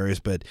suburban areas,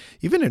 but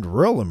even in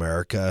rural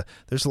America,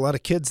 there's a lot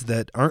of kids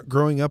that aren't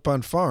growing up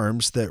on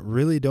farms that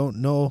really don't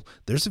know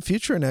there's a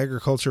future in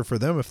agriculture for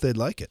them if they'd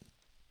like it.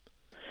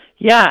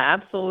 Yeah,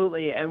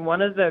 absolutely. And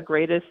one of the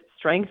greatest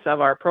strengths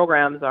of our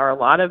programs are a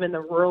lot of in the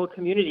rural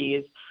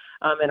communities,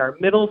 in our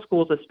middle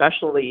schools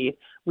especially.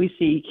 We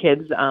see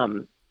kids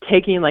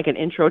taking like an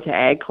intro to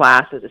ag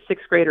class as a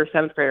 6th grader,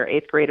 7th grader,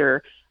 8th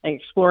grader, and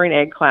exploring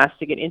ag class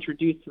to get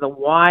introduced to the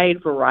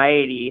wide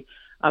variety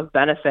of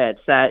benefits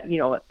that,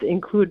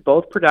 include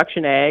both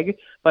production ag,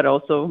 but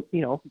also,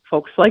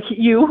 folks like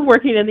you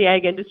working in the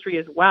ag industry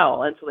as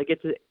well. And so they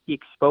get to be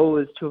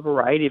exposed to a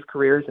variety of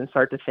careers and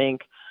start to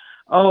think,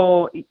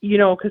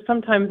 because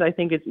sometimes I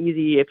think it's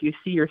easy if you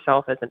see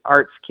yourself as an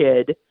arts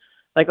kid,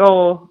 like,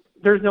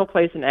 there's no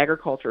place in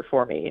agriculture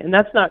for me. And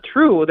that's not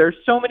true. There's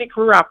so many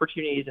career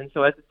opportunities. And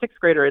so as a 6th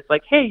grader, it's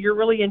like, hey, you're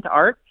really into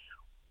art.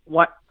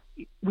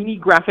 We need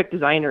graphic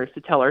designers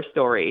to tell our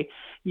story.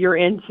 You're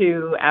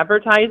into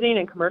advertising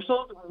and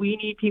commercials. We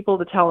need people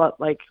to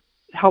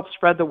help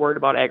spread the word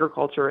about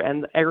agriculture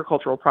and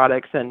agricultural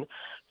products and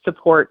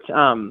support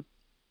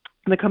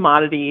the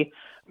commodity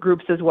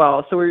groups as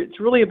well. So it's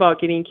really about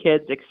getting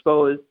kids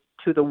exposed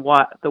to the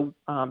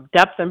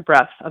depth and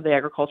breadth of the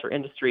agriculture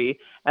industry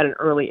at an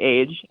early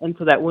age, and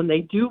so that when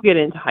they do get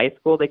into high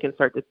school, they can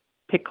start to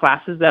pick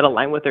classes that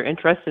align with their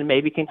interests and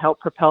maybe can help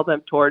propel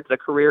them towards a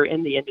career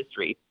in the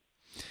industry.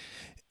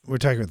 We're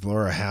talking with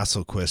Laura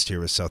Hasselquist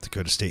here with South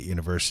Dakota State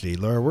University.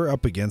 Laura, we're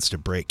up against a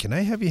break. Can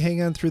I have you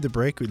hang on through the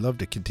break? We'd love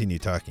to continue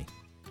talking.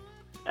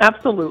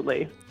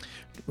 Absolutely.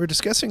 We're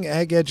discussing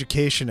ag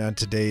education on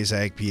today's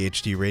Ag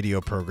PhD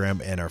radio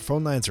program, and our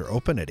phone lines are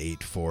open at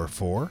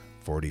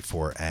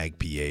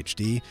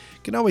 844-44-AG-PhD. You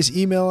can always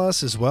email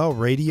us as well,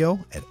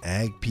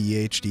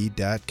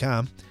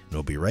 radio@agphd.com. And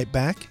we'll be right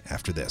back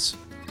after this.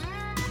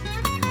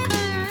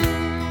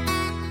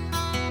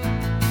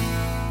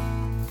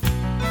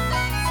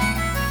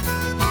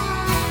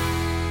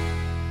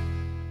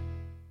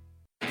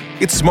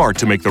 It's smart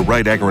to make the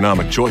right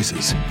agronomic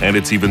choices, and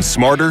it's even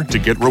smarter to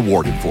get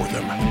rewarded for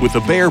them. With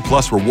the Bayer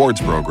Plus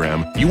Rewards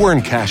program, you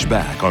earn cash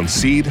back on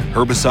seed,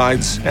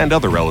 herbicides, and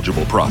other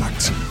eligible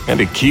products. And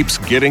it keeps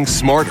getting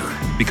smarter,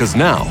 because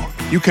now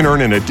you can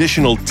earn an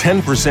additional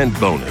 10%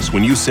 bonus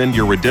when you send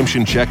your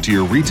redemption check to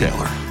your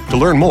retailer. To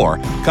learn more,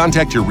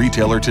 contact your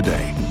retailer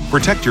today.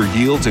 Protect your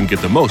yields and get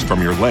the most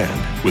from your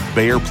land with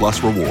Bayer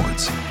Plus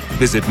Rewards.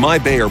 Visit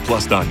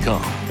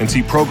mybayerplus.com and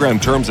see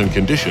program terms and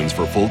conditions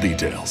for full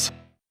details.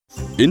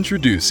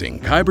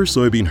 Introducing Kyber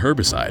soybean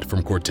herbicide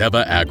from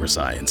Corteva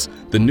Agriscience,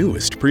 the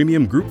newest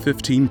premium Group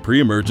 15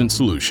 pre-emergent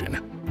solution.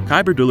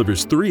 Kyber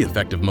delivers 3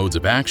 effective modes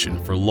of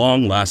action for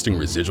long-lasting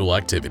residual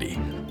activity,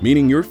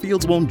 meaning your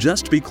fields won't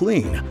just be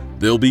clean,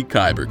 they'll be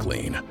Kyber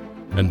clean.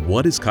 And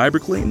what is Kyber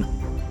clean?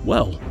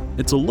 Well,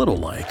 it's a little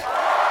like...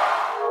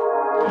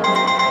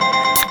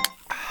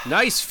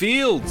 Nice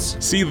fields!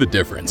 See the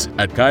difference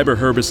at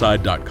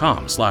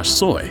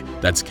kyberherbicide.com/soy.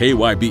 That's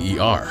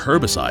KYBER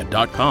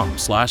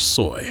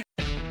herbicide.com/soy.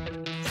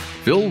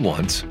 Fill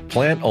once,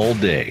 plant all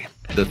day.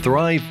 The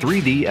Thrive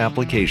 3D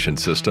application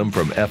system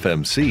from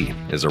FMC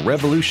is a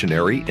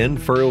revolutionary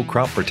in-furrow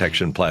crop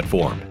protection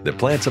platform that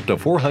plants up to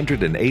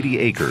 480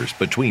 acres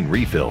between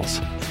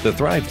refills. The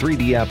Thrive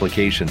 3D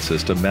application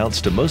system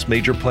mounts to most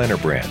major planter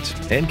brands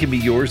and can be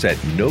yours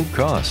at no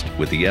cost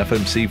with the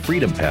FMC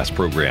Freedom Pass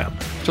program.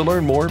 To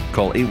learn more,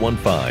 call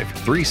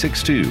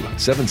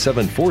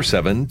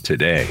 815-362-7747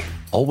 today.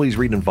 Always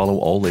read and follow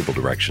all label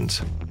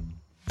directions.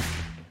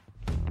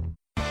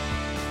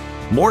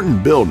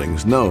 Morton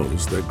Buildings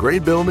knows that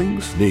great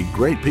buildings need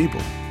great people,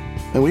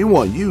 and we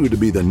want you to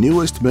be the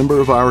newest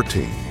member of our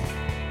team.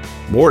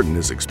 Morton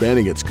is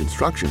expanding its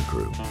construction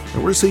crew,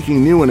 and we're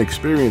seeking new and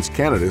experienced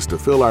candidates to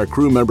fill our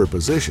crew member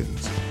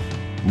positions.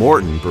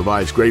 Morton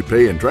provides great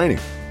pay and training,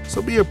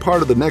 so be a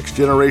part of the next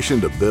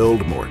generation to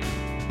build Morton.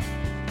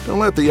 Don't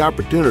let the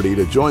opportunity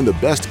to join the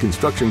best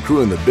construction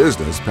crew in the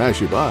business pass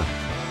you by.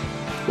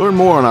 Learn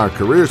more on our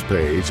careers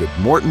page at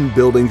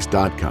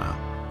mortonbuildings.com.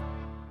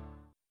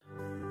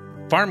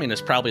 Farming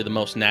is probably the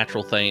most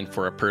natural thing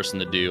for a person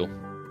to do.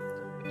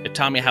 It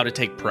taught me how to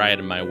take pride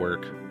in my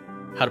work,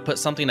 how to put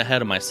something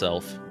ahead of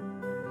myself,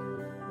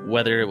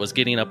 whether it was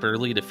getting up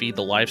early to feed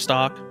the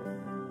livestock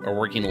or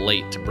working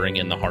late to bring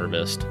in the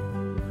harvest.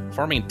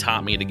 Farming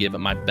taught me to give it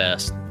my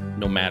best,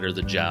 no matter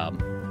the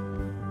job.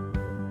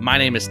 My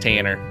name is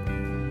Tanner.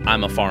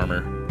 I'm a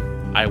farmer.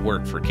 I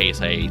work for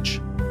Case IH.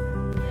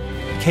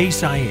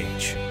 Case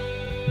IH,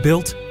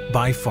 built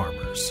by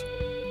farmers.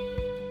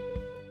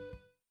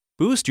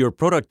 Boost your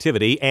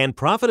productivity and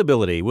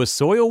profitability with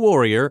Soil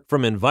Warrior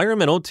from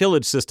Environmental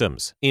Tillage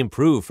Systems.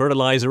 Improve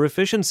fertilizer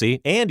efficiency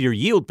and your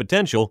yield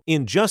potential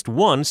in just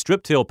one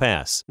strip till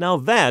pass. Now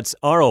that's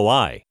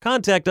ROI.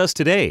 Contact us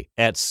today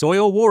at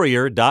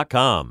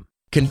soilwarrior.com.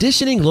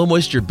 Conditioning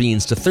low-moisture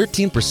beans to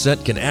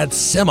 13% can add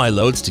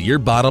semi-loads to your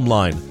bottom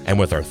line. And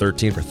with our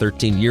 13 for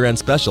 13 year-end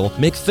special,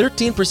 make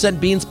 13%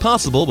 beans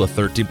possible with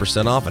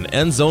 13% off an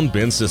end zone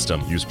bin system.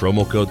 Use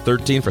promo code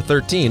 13 for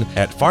 13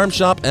 at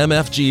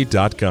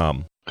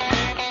farmshopmfg.com.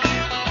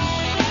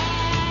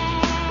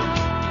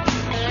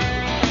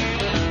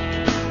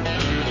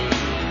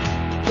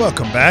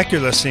 Welcome back.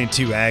 You're listening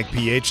to Ag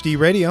PhD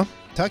Radio.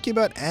 Talking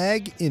about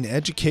ag in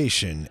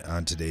education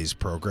on today's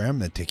program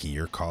and taking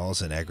your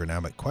calls and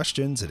agronomic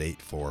questions at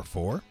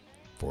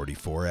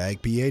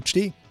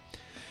 844-44-AG-PhD.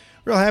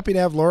 Real happy to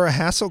have Laura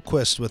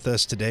Hasselquist with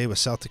us today with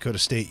South Dakota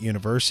State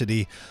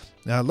University.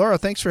 Laura,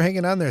 thanks for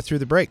hanging on there through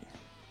the break.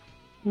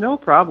 No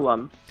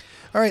problem.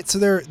 All right, so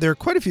there are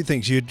quite a few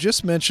things. You had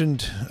just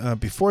mentioned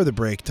before the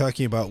break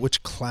talking about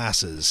which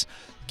classes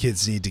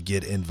kids need to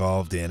get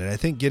involved in. And I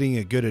think getting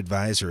a good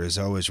advisor is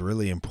always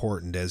really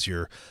important as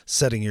you're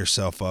setting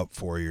yourself up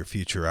for your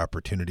future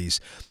opportunities.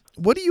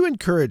 What do you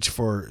encourage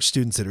for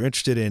students that are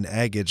interested in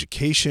ag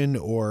education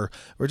or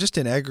just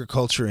in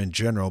agriculture in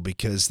general,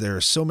 because there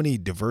are so many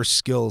diverse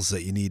skills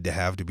that you need to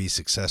have to be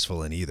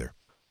successful in either?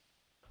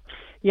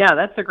 Yeah,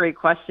 that's a great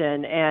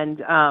question.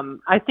 And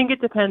I think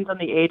it depends on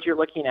the age you're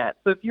looking at.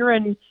 So if you're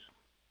in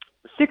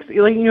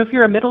if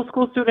you're a middle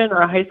school student or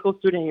a high school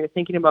student and you're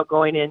thinking about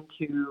going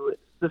into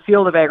the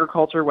field of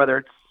agriculture, whether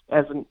it's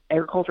as an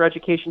agriculture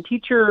education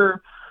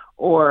teacher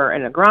or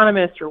an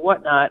agronomist or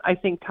whatnot, I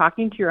think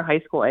talking to your high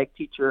school ag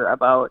teacher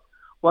about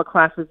what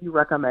classes you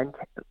recommend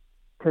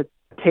to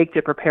take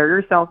to prepare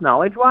yourself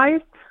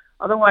knowledge-wise.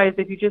 Otherwise,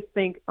 if you just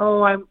think,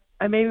 I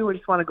maybe would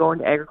just want to go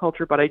into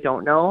agriculture, but I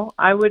don't know,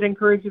 I would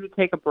encourage you to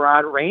take a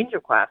broad range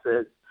of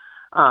classes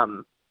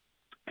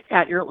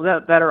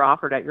that are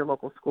offered at your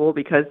local school,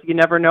 because you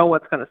never know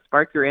what's going to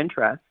spark your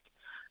interest.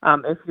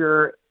 If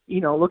you're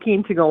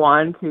looking to go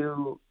on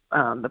to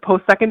the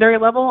post-secondary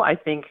level, I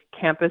think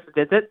campus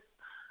visits,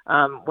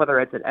 whether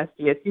it's at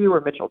SDSU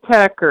or Mitchell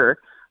Tech or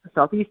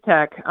Southeast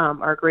Tech,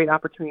 are great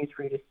opportunities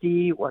for you to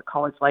see what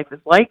college life is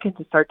like and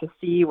to start to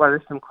see what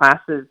are some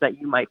classes that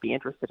you might be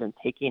interested in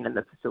taking in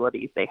the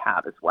facilities they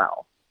have as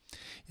well.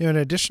 In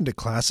addition to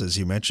classes,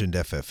 you mentioned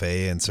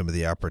FFA and some of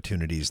the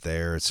opportunities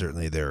there.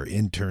 Certainly there are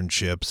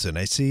internships, and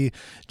I see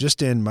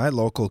just in my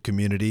local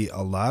community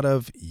a lot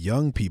of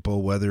young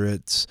people, whether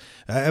it's,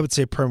 I would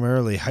say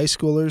primarily high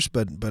schoolers,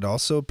 but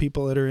also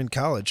people that are in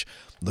college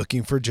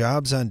looking for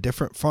jobs on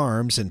different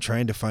farms and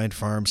trying to find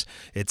farms.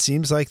 It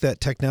seems like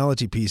that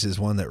technology piece is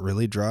one that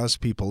really draws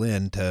people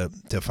in to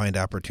find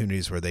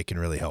opportunities where they can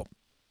really help.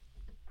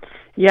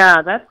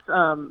 Yeah,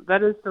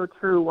 that is so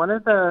true. One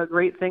of the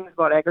great things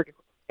about ag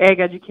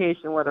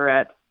education, whether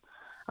at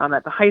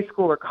the high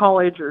school or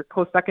college or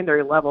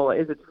post-secondary level,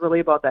 is it's really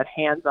about that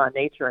hands-on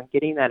nature and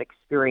getting that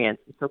experience.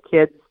 And so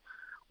kids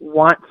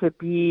want to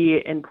be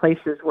in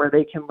places where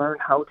they can learn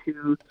how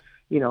to,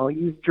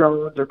 use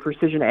drones or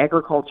precision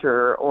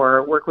agriculture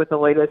or work with the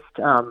latest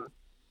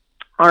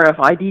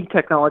RFID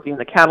technology in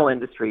the cattle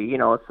industry.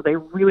 So they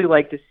really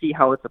like to see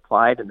how it's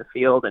applied in the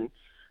field, and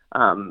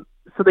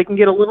so they can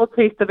get a little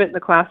taste of it in the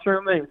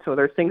classroom. And so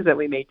there's things that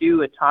we may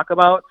do and talk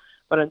about,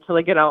 but until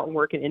they get out and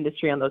work in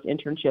industry on those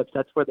internships,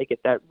 that's where they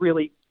get that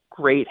really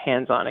great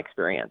hands-on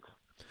experience.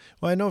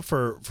 Well, I know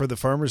for the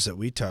farmers that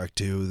we talk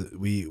to,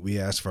 we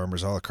ask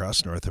farmers all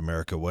across North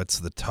America, what's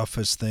the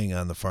toughest thing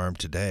on the farm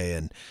today?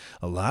 And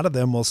a lot of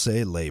them will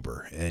say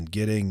labor and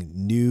getting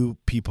new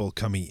people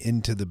coming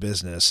into the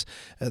business.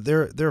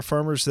 There are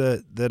farmers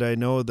that I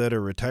know that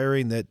are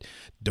retiring that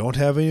don't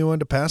have anyone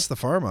to pass the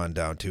farm on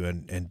down to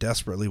and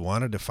desperately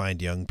wanted to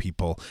find young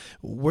people.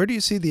 Where do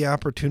you see the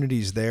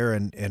opportunities there,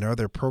 and are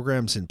there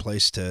programs in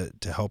place to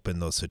help in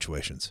those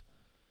situations?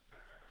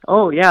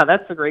 Oh, yeah,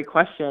 that's a great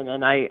question.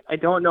 And I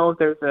don't know if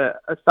there's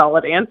a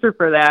solid answer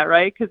for that,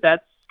 right? Because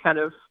that's kind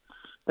of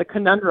the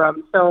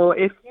conundrum. So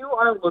if you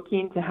are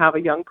looking to have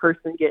a young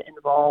person get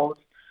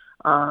involved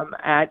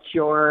at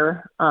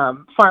your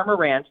farm or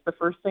ranch, the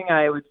first thing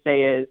I would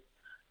say is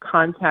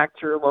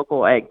contact your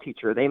local ag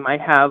teacher. They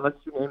might have a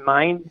student in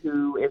mind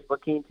who is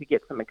looking to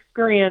get some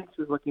experience,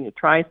 who's looking to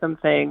try some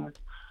things.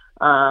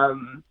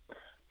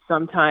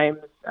 Sometimes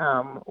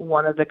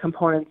one of the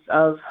components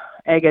of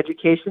ag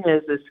education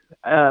is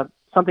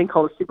something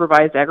called a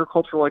supervised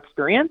agricultural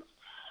experience.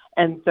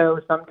 And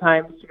so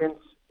sometimes students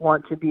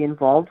want to be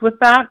involved with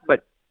that,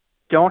 but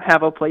don't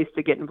have a place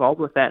to get involved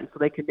with that. And so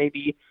they could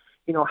maybe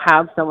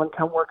have someone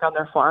come work on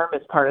their farm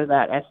as part of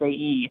that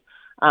SAE,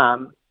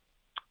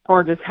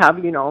 or just have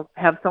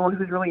someone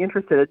who's really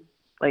interested.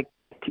 Like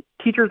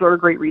teachers are a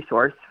great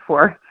resource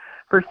for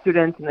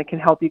students, and they can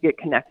help you get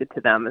connected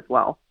to them as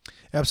well.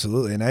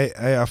 Absolutely. And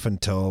I often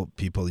tell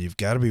people you've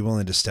got to be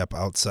willing to step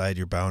outside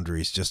your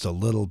boundaries just a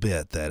little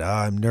bit, that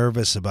I'm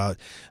nervous about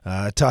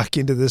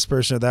talking to this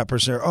person or that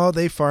person, or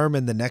they farm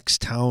in the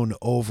next town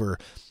over.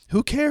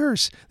 Who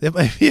cares? That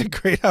might be a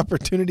great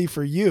opportunity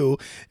for you.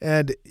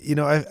 And,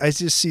 I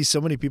just see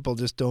so many people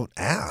just don't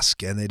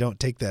ask, and they don't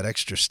take that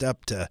extra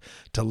step to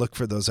look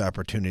for those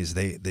opportunities.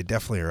 They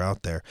definitely are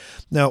out there.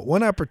 Now,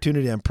 one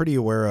opportunity I'm pretty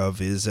aware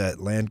of is at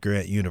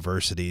land-grant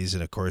universities.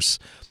 And of course,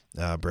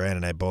 Brian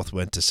and I both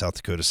went to South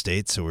Dakota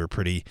State, so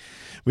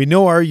we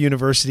know our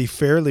university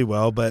fairly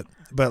well, but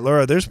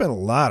Laura, there's been a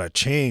lot of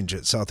change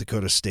at South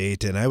Dakota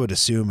State, and I would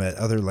assume at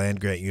other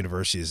land-grant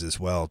universities as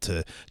well,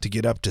 to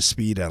get up to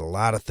speed on a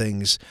lot of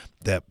things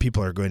that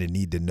people are going to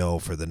need to know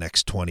for the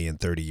next 20 and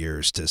 30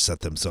 years to set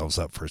themselves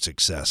up for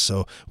success.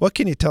 So what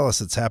can you tell us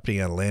that's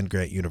happening on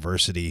land-grant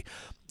university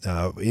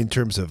in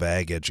terms of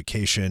ag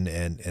education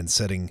and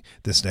setting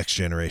this next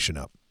generation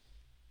up?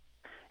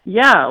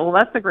 Yeah, well,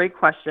 that's a great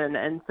question.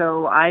 And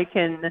so I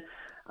can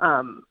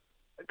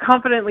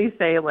confidently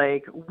say,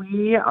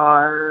 we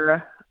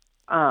are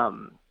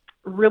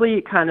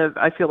really kind of,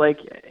 I feel like,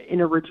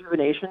 in a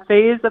rejuvenation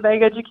phase of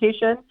ag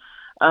education.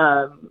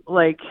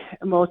 Like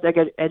most ag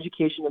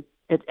education,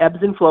 it ebbs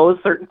and flows.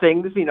 Certain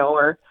things,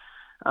 are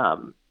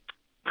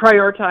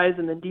prioritized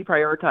and then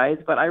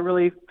deprioritized. But I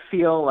really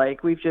feel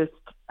like we've just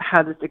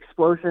had this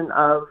explosion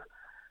of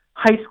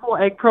high school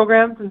ag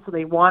programs, and so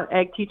they want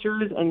ag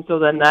teachers, and so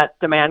then that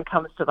demand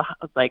comes to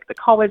the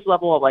college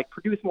level of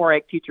produce more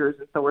ag teachers,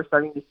 and so we're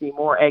starting to see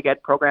more ag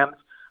ed programs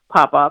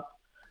pop up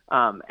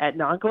at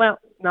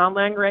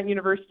non-land grant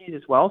universities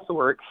as well. So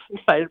we're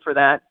excited for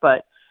that.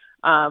 But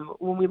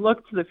when we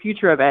look to the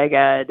future of ag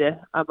ed,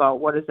 about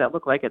what does that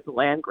look like at the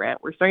land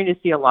grant, we're starting to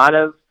see a lot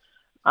of,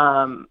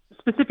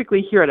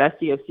 specifically here at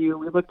SDSU,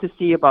 we look to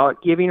see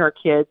about giving our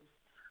kids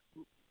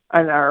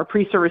and our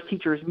pre-service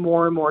teachers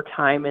more and more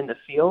time in the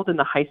field in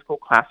the high school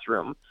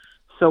classroom.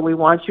 So we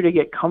want you to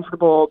get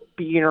comfortable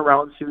being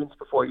around students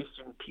before you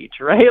student teach,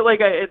 right?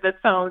 That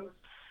sounds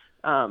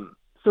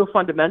so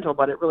fundamental,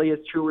 but it really is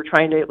true. We're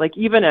trying to,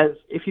 even as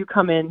if you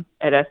come in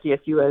at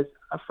SDSU as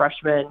a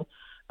freshman,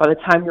 by the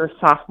time you're a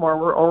sophomore,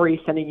 we're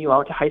already sending you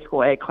out to high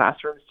school ag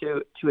classrooms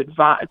to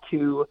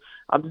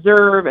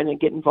observe and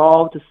get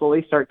involved, to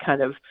slowly start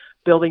kind of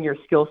building your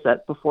skill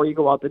set before you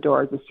go out the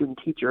door as a student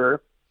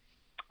teacher.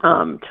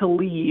 To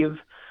leave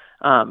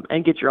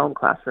and get your own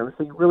classroom.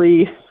 So you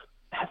really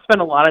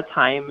spend a lot of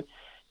time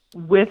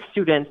with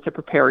students to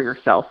prepare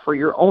yourself for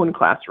your own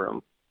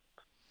classroom.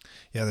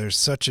 Yeah, there's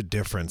such a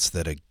difference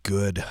that a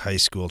good high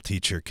school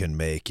teacher can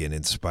make in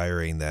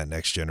inspiring that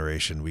next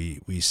generation.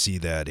 We see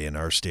that in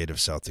our state of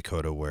South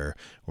Dakota where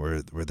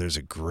there's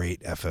a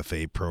great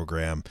FFA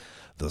program.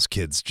 Those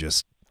kids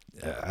just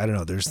I don't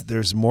know,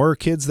 there's more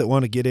kids that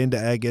want to get into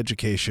ag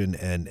education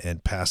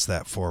and pass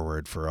that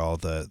forward for all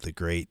the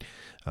great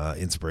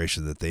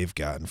inspiration that they've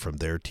gotten from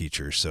their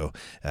teachers. So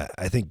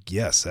I think,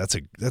 yes,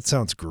 that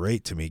sounds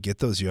great to me. Get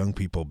those young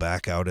people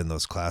back out in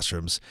those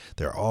classrooms.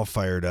 They're all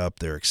fired up,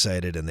 they're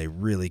excited, and they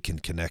really can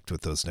connect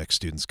with those next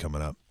students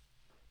coming up.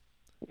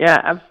 Yeah,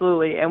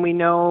 absolutely. And we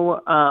know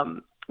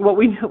what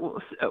we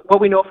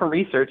know from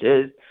research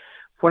is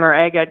when our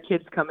ag ed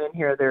kids come in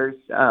here, there's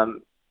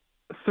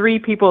three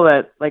people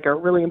that are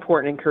really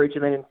important in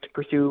encouraging them to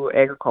pursue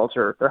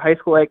agriculture. Their high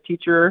school ag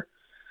teacher,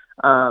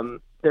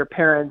 their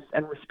parents,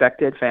 and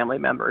respected family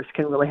members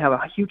can really have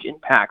a huge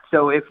impact.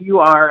 So if you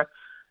are,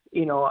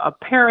 a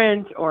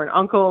parent or an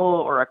uncle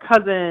or a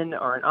cousin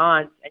or an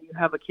aunt, and you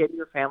have a kid in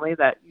your family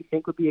that you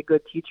think would be a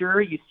good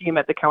teacher, you see them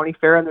at the county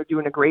fair and they're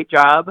doing a great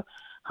job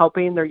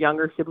helping their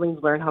younger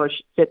siblings learn how to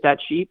fit that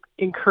sheep,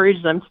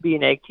 encourage them to be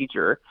an ag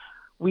teacher.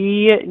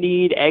 We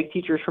need ag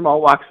teachers from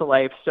all walks of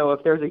life. So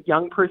if there's a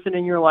young person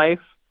in your life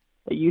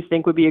that you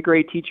think would be a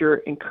great teacher,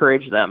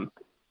 encourage them.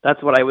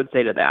 That's what I would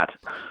say to that.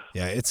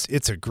 Yeah,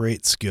 it's a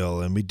great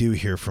skill, and we do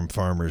hear from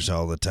farmers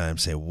all the time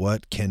say,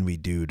 what can we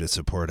do to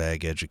support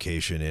ag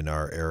education in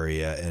our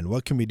area, and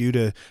what can we do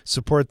to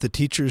support the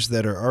teachers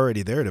that are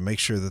already there to make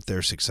sure that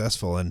they're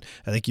successful? And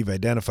I think you've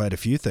identified a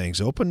few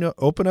things. Open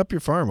up your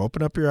farm,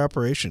 open up your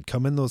operation,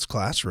 come in those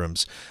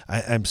classrooms.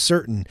 I'm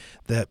certain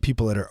that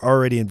people that are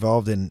already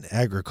involved in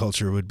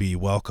agriculture would be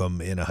welcome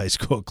in a high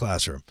school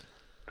classroom.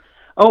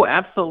 Oh,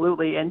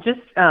 absolutely. And just,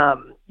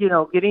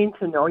 getting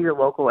to know your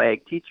local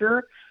ag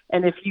teacher.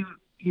 And if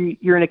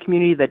you're in a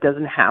community that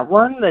doesn't have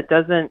one, that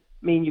doesn't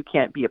mean you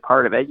can't be a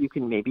part of it. You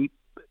can maybe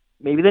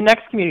the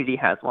next community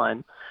has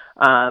one.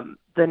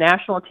 The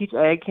National Teach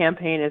Ag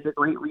campaign is a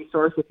great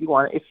resource if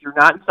you're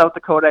not in South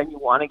Dakota and you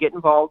want to get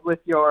involved with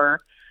your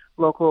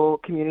local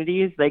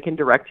communities. They can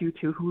direct you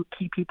to who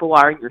key people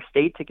are in your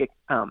state to get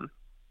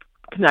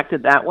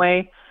connected that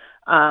way.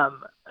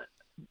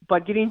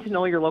 But getting to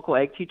know your local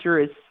ag teacher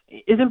is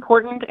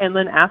important, and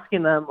then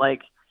asking them,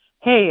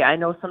 hey, I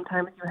know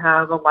sometimes you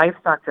have a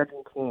livestock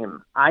judging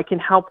team. I can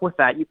help with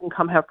that. You can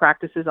come have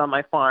practices on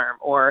my farm.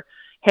 Or,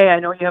 hey, I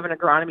know you have an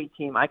agronomy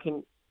team. I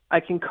can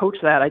coach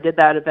that. I did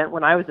that event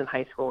when I was in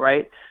high school,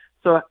 right?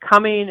 So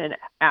coming and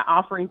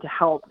offering to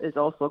help is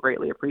also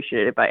greatly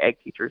appreciated by ag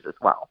teachers as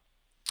well.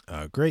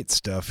 Great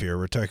stuff here.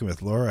 We're talking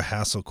with Laura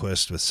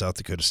Hasselquist with South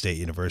Dakota State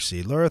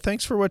University. Laura,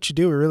 thanks for what you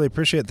do. We really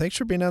appreciate it. Thanks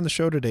for being on the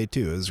show today,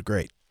 too. It was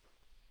great.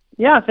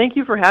 Yeah, thank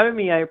you for having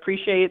me. I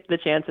appreciate the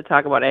chance to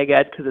talk about ag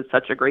ed because it's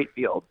such a great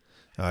field.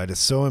 It is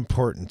so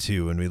important,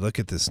 too, when we look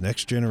at this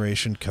next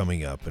generation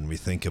coming up and we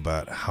think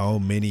about how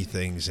many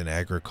things in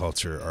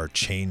agriculture are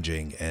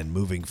changing and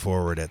moving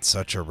forward at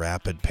such a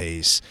rapid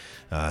pace.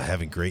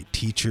 Having great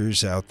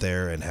teachers out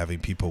there and having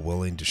people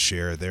willing to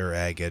share their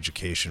ag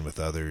education with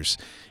others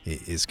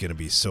is going to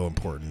be so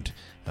important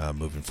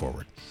moving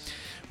forward.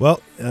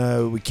 Well,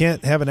 we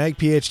can't have an Ag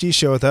PhD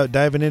show without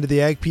diving into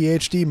the Ag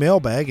PhD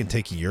mailbag and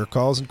taking your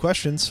calls and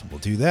questions. We'll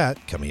do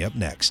that coming up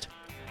next.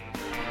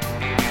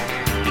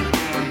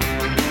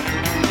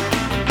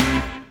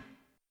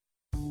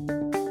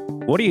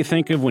 What do you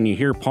think of when you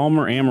hear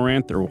Palmer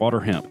Amaranth or water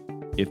hemp?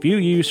 If you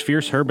use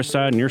Fierce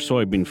herbicide in your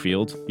soybean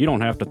fields, you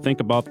don't have to think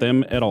about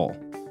them at all.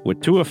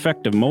 With 2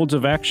 effective modes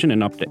of action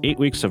and up to 8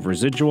 weeks of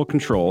residual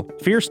control,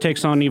 Fierce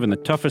takes on even the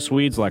toughest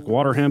weeds like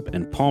water hemp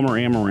and Palmer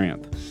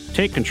Amaranth.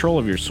 Take control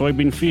of your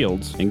soybean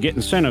fields and get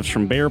incentives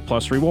from Bayer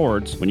Plus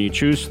Rewards when you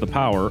choose the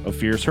power of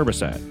Fierce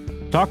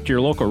herbicide. Talk to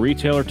your local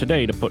retailer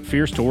today to put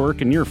Fierce to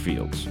work in your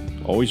fields.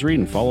 Always read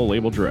and follow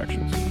label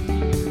directions.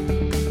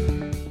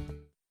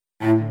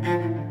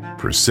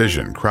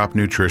 Precision crop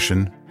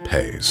nutrition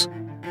pays.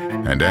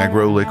 And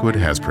AgroLiquid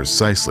has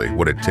precisely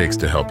what it takes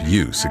to help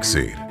you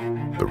succeed.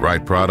 The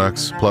right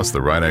products plus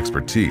the right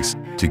expertise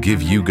to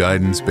give you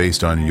guidance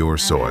based on your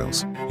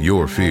soils,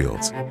 your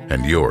fields,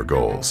 and your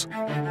goals.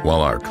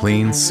 While our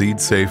clean,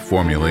 seed-safe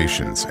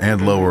formulations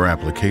and lower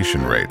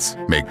application rates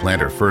make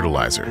planter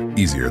fertilizer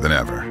easier than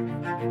ever.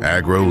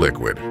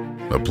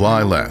 AgroLiquid.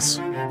 Apply less.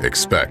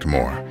 Expect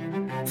more.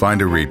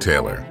 Find a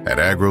retailer at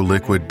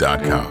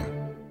agroliquid.com.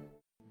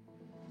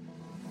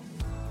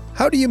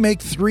 How do you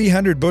make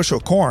 300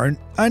 bushel corn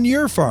on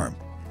your farm?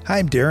 Hi,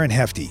 I'm Darren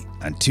Hefty.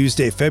 On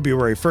Tuesday,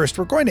 February 1st,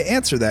 we're going to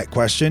answer that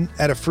question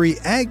at a free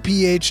Ag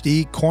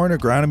PhD Corn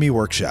Agronomy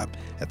Workshop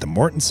at the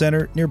Morton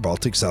Center near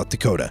Baltic, South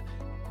Dakota.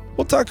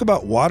 We'll talk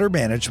about water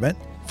management,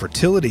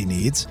 fertility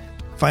needs,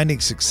 finding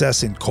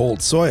success in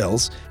cold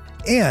soils,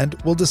 and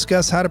we'll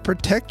discuss how to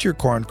protect your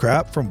corn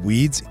crop from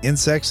weeds,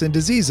 insects, and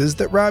diseases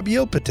that rob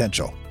yield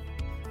potential.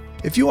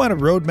 If you want a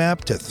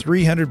roadmap to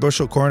 300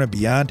 bushel corn and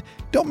beyond,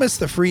 don't miss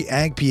the free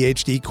Ag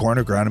PhD Corn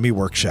Agronomy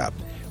Workshop.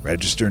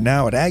 Register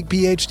now at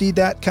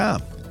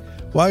agphd.com.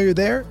 While you're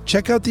there,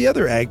 check out the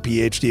other Ag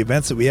PhD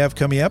events that we have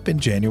coming up in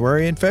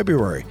January and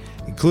February,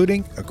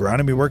 including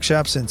agronomy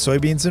workshops in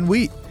soybeans and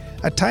wheat,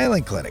 a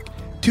tiling clinic,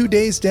 2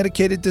 days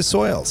dedicated to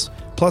soils,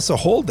 plus a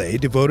whole day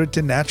devoted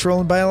to natural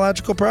and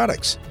biological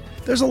products.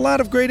 There's a lot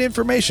of great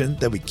information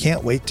that we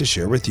can't wait to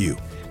share with you.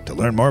 To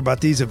learn more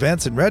about these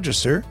events and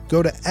register,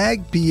 go to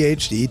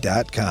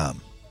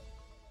agphd.com.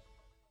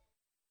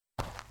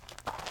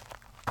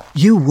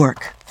 You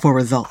work for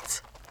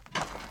results.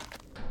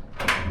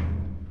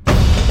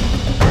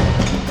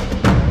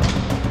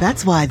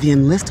 That's why the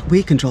Enlist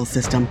Weed Control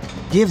System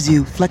gives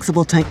you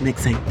flexible tank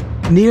mixing,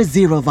 near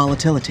zero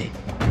volatility,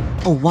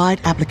 a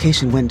wide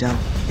application window,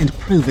 and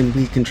proven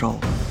weed control.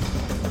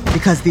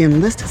 Because the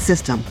Enlist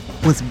system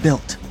was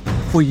built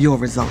for your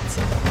results.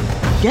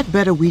 Get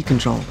better weed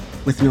control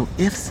with no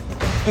ifs,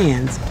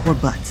 ands, or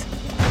buts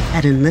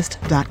at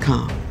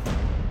Enlist.com.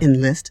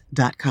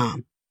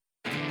 Enlist.com.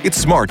 It's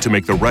smart to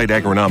make the right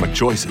agronomic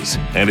choices,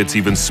 and it's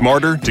even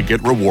smarter to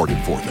get rewarded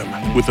for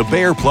them. With the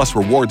Bayer Plus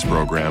Rewards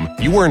program,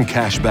 you earn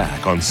cash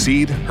back on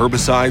seed,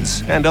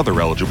 herbicides, and other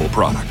eligible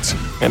products.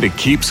 And it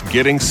keeps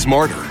getting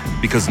smarter,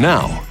 because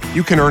now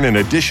you can earn an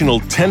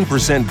additional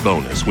 10%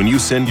 bonus when you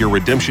send your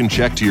redemption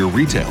check to your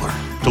retailer.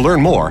 To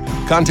learn more,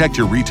 contact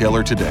your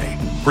retailer today.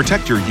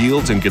 Protect your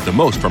yields and get the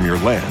most from your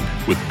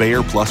land with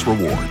Bayer Plus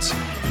Rewards.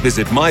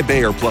 Visit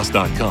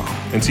mybayerplus.com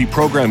and see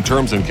program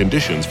terms and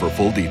conditions for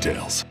full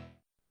details.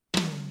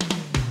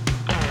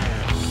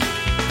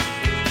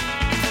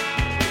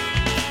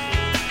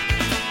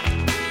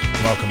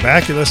 Welcome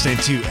back. You're listening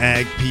to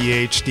Ag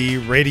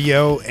PhD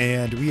Radio,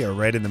 and we are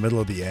right in the middle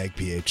of the Ag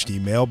PhD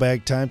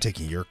mailbag time,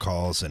 taking your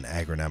calls and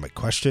agronomic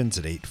questions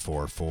at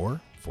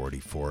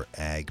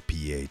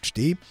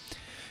 844-44-AG-PhD. You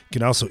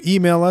can also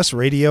email us,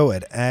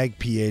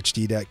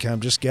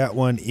 radio@agphd.com. Just got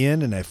one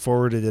in, and I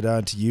forwarded it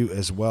on to you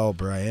as well,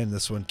 Brian.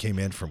 This one came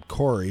in from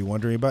Corey,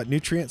 wondering about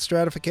nutrient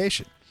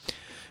stratification. He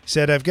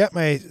said, I've got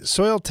my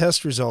soil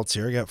test results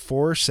here. I got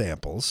 4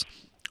 samples.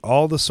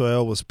 All the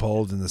soil was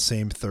pulled in the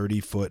same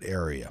 30-foot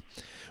area.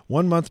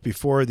 1 month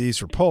before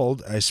these were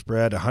pulled, I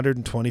spread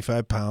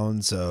 125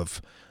 pounds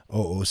of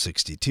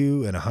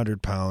 0062 and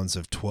 100 pounds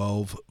of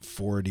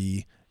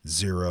 1240,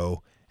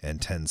 0,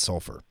 and 10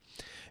 sulfur.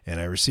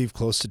 And I received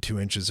close to 2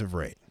 inches of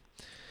rain.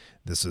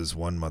 This is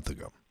 1 month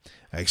ago.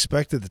 I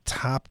expected the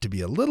top to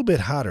be a little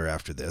bit hotter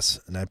after this,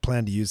 and I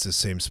plan to use the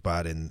same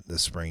spot in the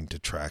spring to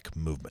track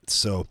movements.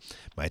 So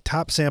my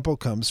top sample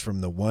comes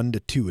from the 1 to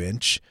 2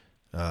 inch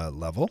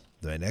level.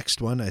 The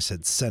next one I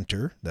said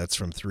center, that's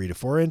from 3 to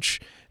 4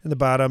 inch, and the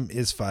bottom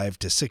is 5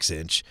 to 6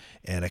 inch,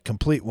 and a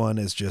complete one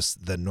is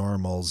just the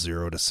normal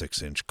 0 to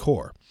 6 inch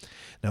core.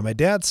 Now, my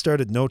dad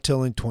started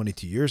no-tilling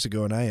 22 years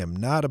ago, and I am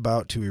not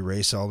about to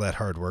erase all that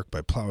hard work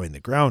by plowing the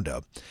ground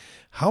up.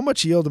 How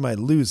much yield am I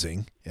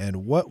losing,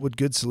 and what would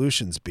good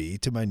solutions be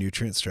to my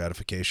nutrient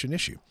stratification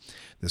issue?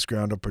 This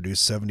ground will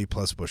produce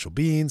 70-plus bushel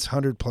beans,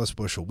 100-plus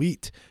bushel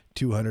wheat,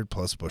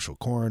 200-plus bushel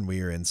corn.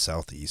 We are in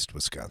southeast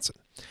Wisconsin.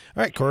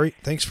 All right, Corey,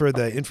 thanks for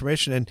the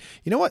information. And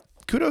you know what?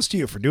 Kudos to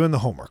you for doing the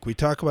homework. We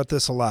talk about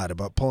this a lot,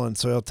 about pulling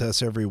soil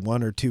tests every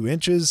 1 or 2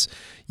 inches.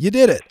 You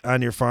did it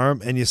on your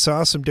farm, and you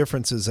saw some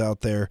differences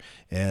out there,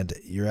 and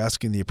you're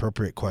asking the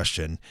appropriate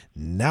question.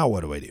 Now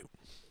what do I do?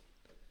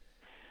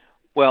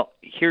 Well,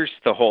 here's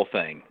the whole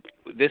thing.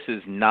 This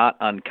is not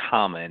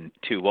uncommon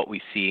to what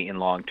we see in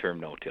long-term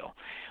no-till,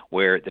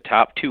 where the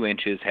top 2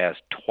 inches has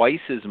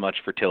twice as much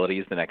fertility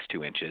as the next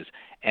 2 inches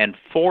and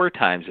 4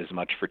 times as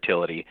much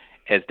fertility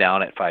as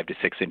down at 5 to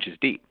 6 inches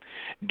deep.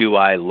 Do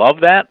I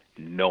love that?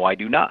 No, I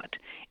do not.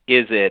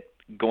 Is it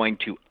going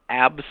to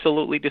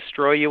absolutely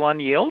destroy you on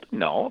yield?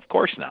 No, of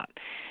course not.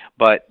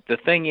 But the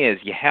thing is,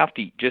 you have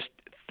to just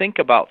think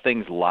about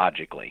things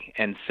logically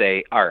and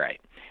say, all right,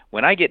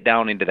 when I get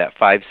down into that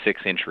 5-6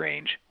 inch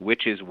range,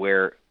 which is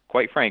where,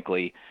 quite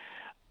frankly,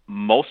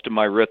 most of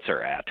my roots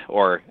are at,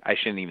 or I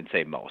shouldn't even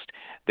say most.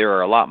 There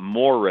are a lot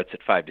more roots at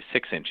 5 to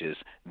 6 inches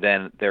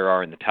than there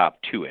are in the top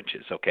 2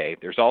 inches, okay?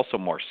 There's also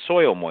more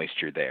soil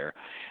moisture there.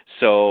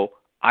 So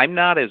I'm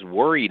not as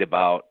worried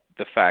about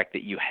the fact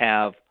that you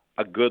have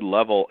a good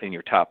level in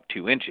your top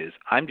 2 inches.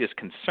 I'm just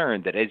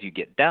concerned that as you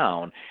get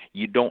down,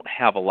 you don't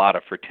have a lot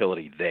of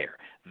fertility there.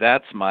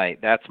 That's my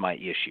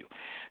issue.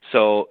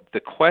 So the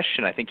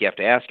question I think you have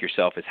to ask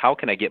yourself is, how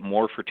can I get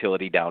more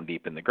fertility down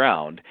deep in the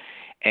ground?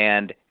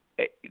 And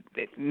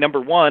number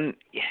one,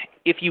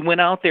 if you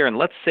went out there and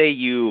let's say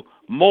you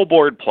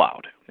moldboard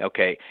plowed,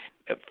 okay,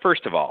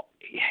 first of all,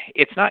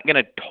 it's not going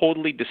to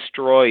totally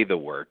destroy the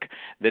work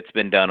that's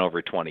been done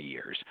over 20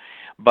 years.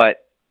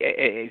 But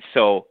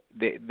so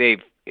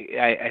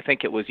I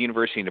think it was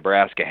University of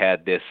Nebraska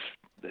had this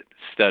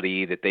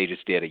study that they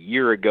just did a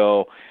year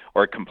ago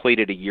or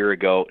completed a year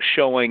ago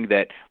showing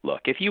that,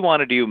 look, if you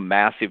want to do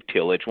massive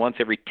tillage once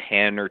every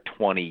 10 or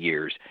 20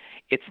 years,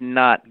 it's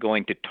not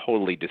going to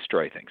totally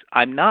destroy things.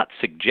 I'm not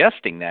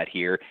suggesting that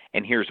here,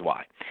 and here's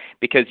why.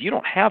 Because you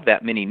don't have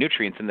that many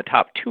nutrients in the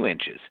top 2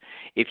 inches.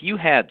 If you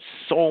had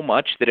so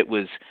much that it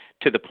was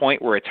to the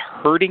point where it's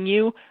hurting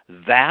you,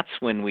 that's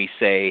when we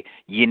say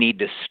you need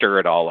to stir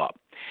it all up.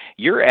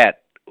 You're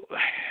at,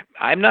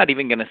 I'm not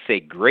even going to say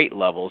great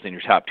levels in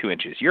your top 2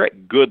 inches. You're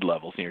at good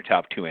levels in your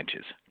top 2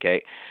 inches,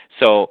 okay?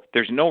 So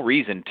there's no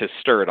reason to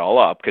stir it all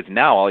up, because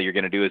now all you're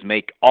going to do is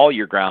make all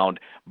your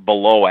ground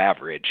below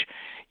average.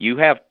 You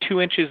have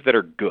 2 inches that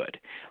are good.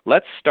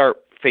 Let's start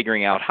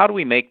figuring out, how do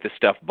we make the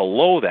stuff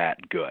below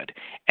that good?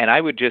 And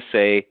I would just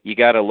say you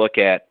got to look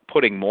at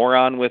putting more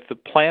on with the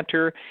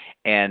planter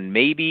and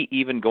maybe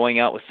even going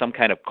out with some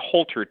kind of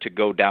coulter to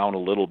go down a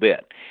little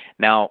bit.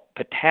 Now,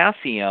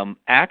 potassium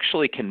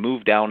actually can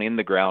move down in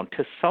the ground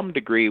to some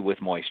degree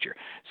with moisture.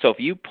 So if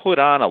you put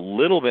on a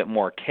little bit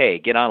more K,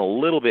 get on a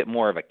little bit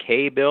more of a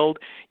K build,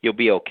 you'll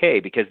be okay,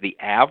 because the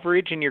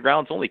average in your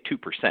ground is only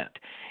 2%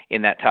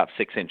 in that top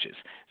 6 inches.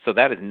 So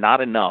that is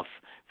not enough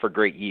for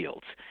great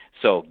yields.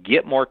 So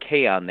get more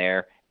K on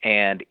there,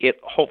 and it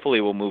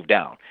hopefully will move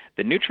down.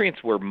 The nutrients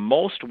we're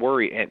most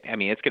worried, I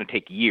mean, it's going to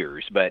take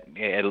years, but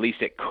at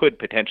least it could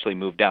potentially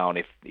move down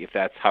if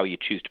that's how you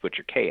choose to put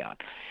your K on.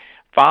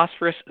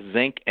 Phosphorus,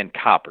 zinc, and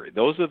copper.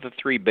 Those are the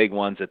three big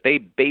ones that they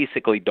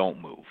basically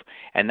don't move.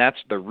 And that's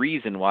the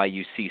reason why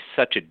you see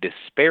such a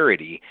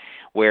disparity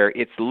where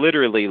it's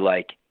literally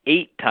like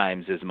 8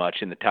 times as much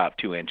in the top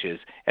 2 inches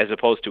as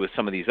opposed to with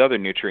some of these other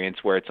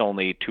nutrients where it's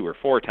only 2 or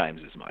 4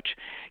 times as much.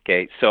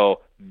 Okay,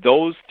 so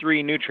those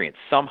three nutrients,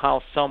 somehow,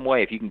 some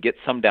way, if you can get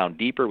some down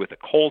deeper with a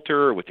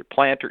coulter or with your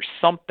planter,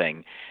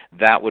 something,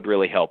 that would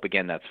really help.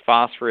 Again, that's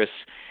phosphorus,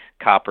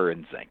 copper,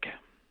 and zinc.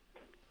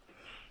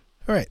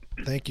 All right.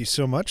 Thank you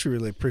so much. We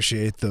really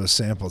appreciate those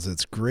samples.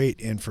 It's great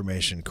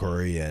information,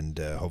 Corey, and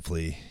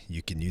hopefully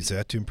you can use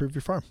that to improve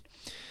your farm.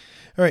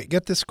 All right,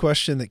 got this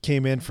question that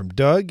came in from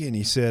Doug, and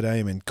he said, I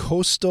am in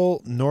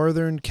coastal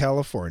Northern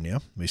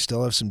California. We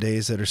still have some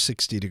days that are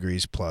 60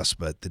 degrees plus,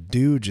 but the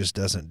dew just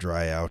doesn't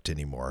dry out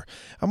anymore.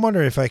 I'm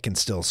wondering if I can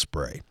still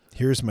spray.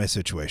 Here's my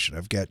situation.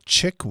 I've got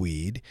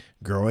chickweed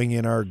growing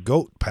in our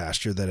goat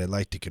pasture that I'd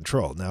like to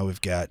control. Now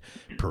we've got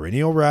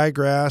perennial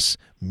ryegrass,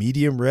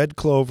 medium red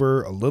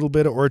clover, a little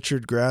bit of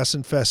orchard grass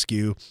and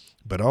fescue,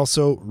 but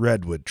also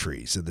redwood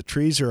trees. And the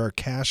trees are our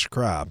cash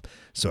crop,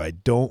 so I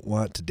don't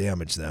want to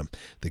damage them.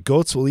 The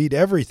goats will eat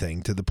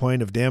everything to the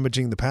point of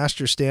damaging the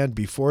pasture stand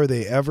before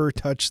they ever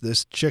touch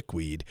this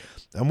chickweed.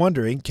 I'm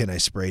wondering, can I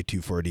spray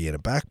 2,4-D in a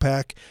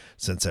backpack?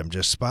 Since I'm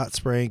just spot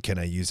spraying, can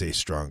I use a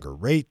stronger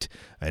rate?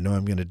 I know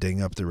I'm going to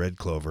ding up the red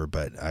clover,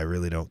 but I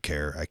really don't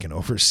care. I can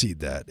overseed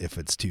that if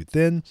it's too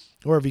thin,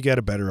 or if you got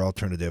a better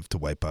alternative to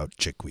wipe out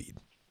chickweed.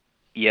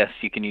 Yes,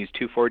 you can use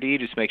 2,4-D.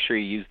 Just make sure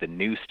you use the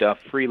new stuff,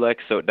 Freelix,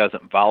 so it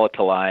doesn't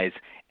volatilize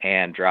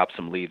and drop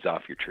some leaves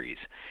off your trees.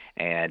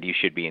 And you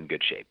should be in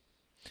good shape.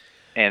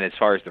 And as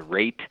far as the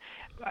rate,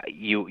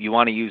 you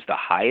want to use the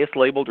highest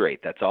labeled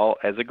rate. That's all,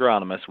 as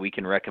agronomists, we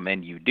can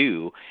recommend you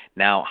do.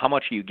 Now, how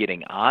much are you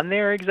getting on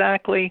there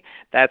exactly?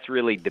 That's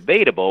really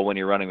debatable when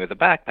you're running with a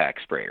backpack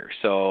sprayer.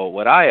 So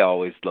what I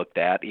always looked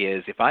at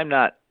is if I'm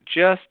not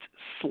just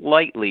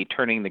slightly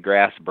turning the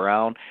grass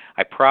brown,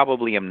 I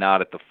probably am not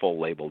at the full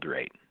labeled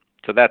rate.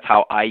 So that's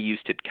how I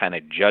used to kind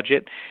of judge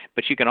it.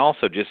 But you can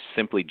also just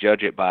simply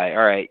judge it by,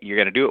 all right, you're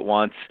going to do it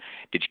once.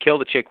 Did you kill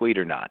the chickweed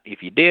or not?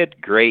 If you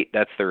did, great,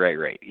 that's the right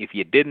rate. If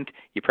you didn't,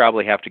 you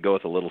probably have to go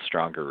with a little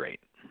stronger rate.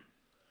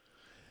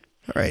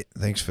 All right,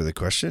 thanks for the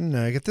question.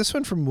 I get this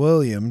one from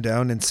William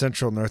down in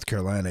central North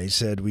Carolina. He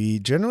said, we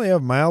generally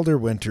have milder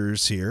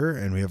winters here,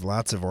 and we have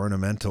lots of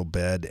ornamental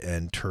bed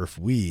and turf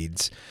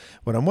weeds.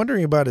 What I'm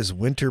wondering about is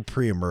winter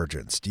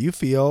pre-emergence. Do you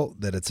feel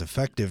that it's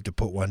effective to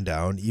put one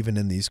down even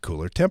in these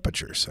cooler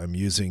temperatures? I'm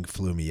using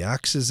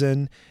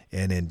flumioxazin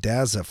and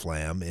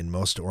indaziflam in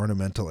most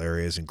ornamental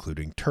areas,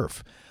 including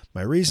turf.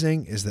 My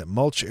reasoning is that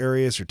mulch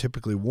areas are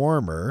typically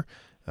warmer,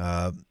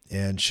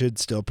 and should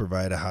still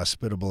provide a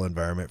hospitable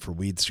environment for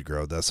weeds to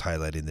grow, thus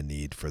highlighting the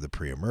need for the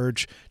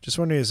pre-emerge. Just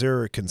wondering, is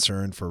there a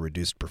concern for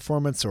reduced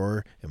performance,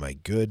 or am I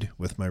good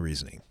with my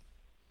reasoning?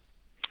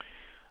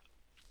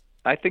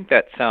 I think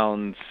that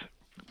sounds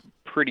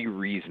pretty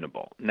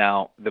reasonable.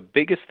 Now, the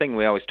biggest thing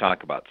we always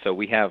talk about, so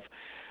we have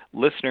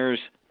listeners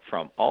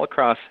from all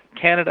across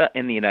Canada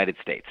and the United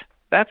States.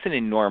 That's an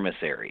enormous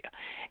area.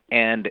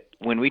 And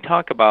when we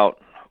talk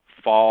about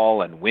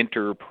fall and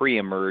winter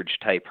pre-emerge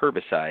type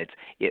herbicides,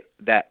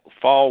 that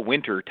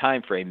fall-winter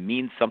time frame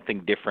means something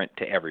different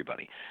to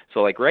everybody.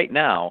 So like right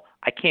now,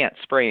 I can't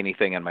spray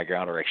anything on my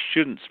ground, or I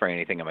shouldn't spray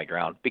anything on my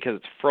ground because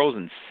it's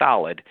frozen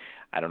solid.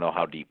 I don't know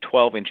how deep,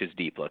 12 inches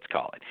deep, let's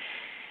call it.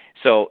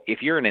 So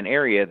if you're in an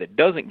area that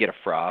doesn't get a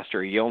frost,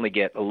 or you only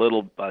get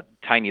a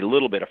tiny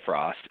little bit of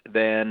frost,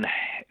 then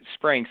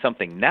spraying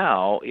something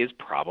now is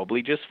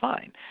probably just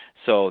fine.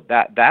 So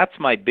that's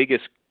my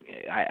biggest,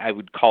 I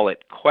would call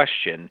it,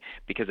 question,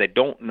 because I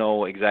don't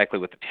know exactly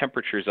what the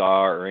temperatures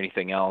are or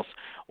anything else,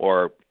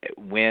 or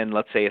when,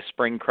 let's say, a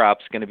spring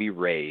crop's going to be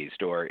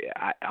raised. Or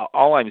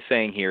all I'm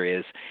saying here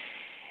is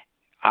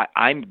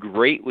I'm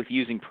great with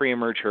using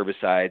pre-emerge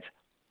herbicides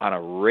on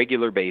a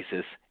regular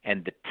basis,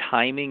 and the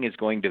timing is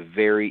going to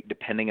vary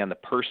depending on the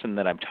person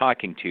that I'm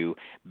talking to,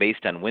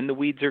 based on when the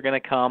weeds are going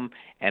to come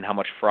and how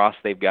much frost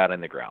they've got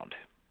in the ground.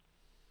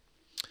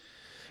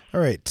 All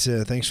right,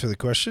 thanks for the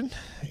question.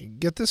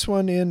 Get this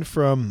one in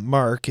from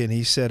Mark, and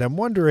he said, I'm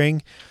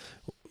wondering,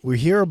 we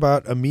hear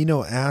about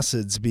amino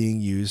acids being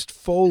used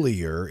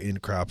foliar in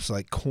crops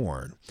like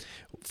corn.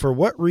 For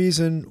what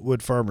reason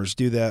would farmers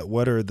do that?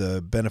 What are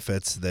the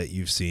benefits that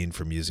you've seen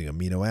from using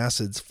amino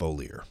acids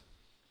foliar?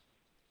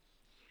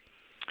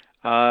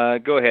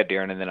 Go ahead,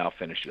 Darren, and then I'll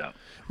finish it up.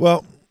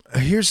 Well,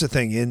 here's the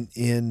thing.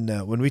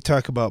 When we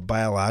talk about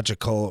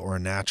biological or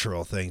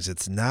natural things,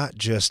 it's not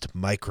just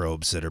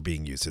microbes that are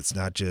being used. It's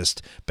not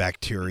just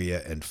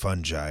bacteria and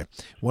fungi.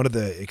 One of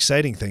the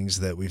exciting things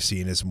that we've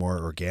seen is more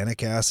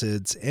organic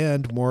acids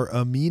and more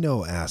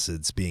amino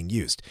acids being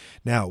used.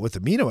 Now, with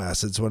amino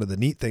acids, one of the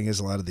neat things is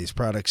a lot of these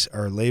products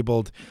are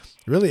labeled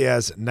really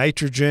as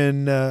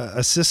nitrogen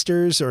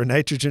assisters or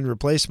nitrogen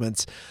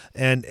replacements,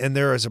 and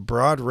there is a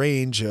broad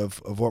range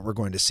of what we're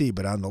going to see.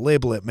 But on the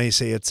label, it may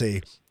say it's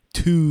a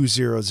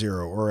 200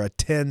 or a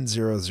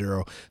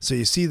 1000. So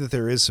you see that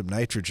there is some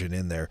nitrogen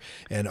in there.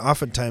 And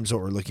oftentimes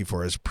what we're looking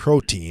for is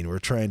protein. We're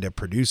trying to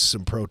produce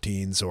some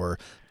proteins or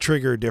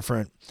trigger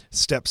different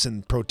steps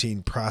in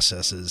protein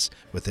processes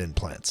within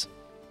plants.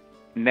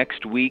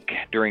 Next week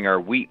during our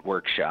wheat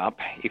workshop,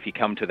 if you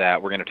come to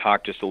that, we're going to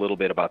talk just a little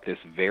bit about this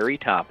very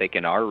topic.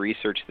 And our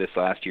research this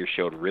last year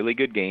showed really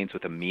good gains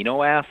with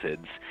amino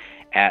acids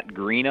at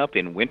green up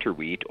in winter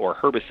wheat or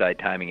herbicide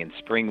timing in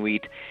spring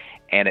wheat.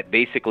 And it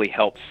basically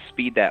helps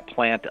speed that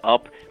plant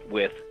up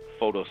with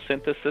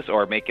photosynthesis,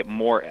 or make it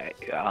more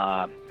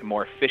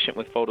efficient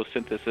with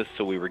photosynthesis,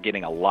 so we were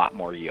getting a lot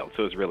more yield.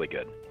 So it was really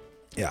good.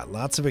 Yeah,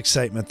 lots of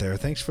excitement there.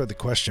 Thanks for the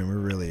question. We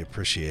really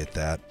appreciate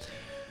that.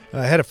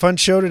 I had a fun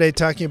show today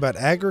talking about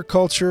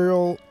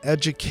agricultural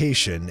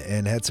education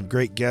and had some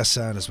great guests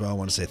on as well. I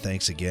want to say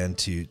thanks again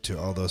to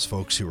all those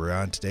folks who were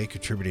on today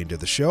contributing to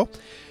the show.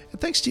 And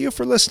thanks to you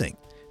for listening.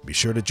 Be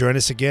sure to join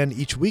us again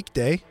each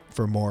weekday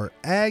for more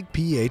Ag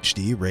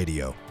PhD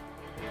Radio.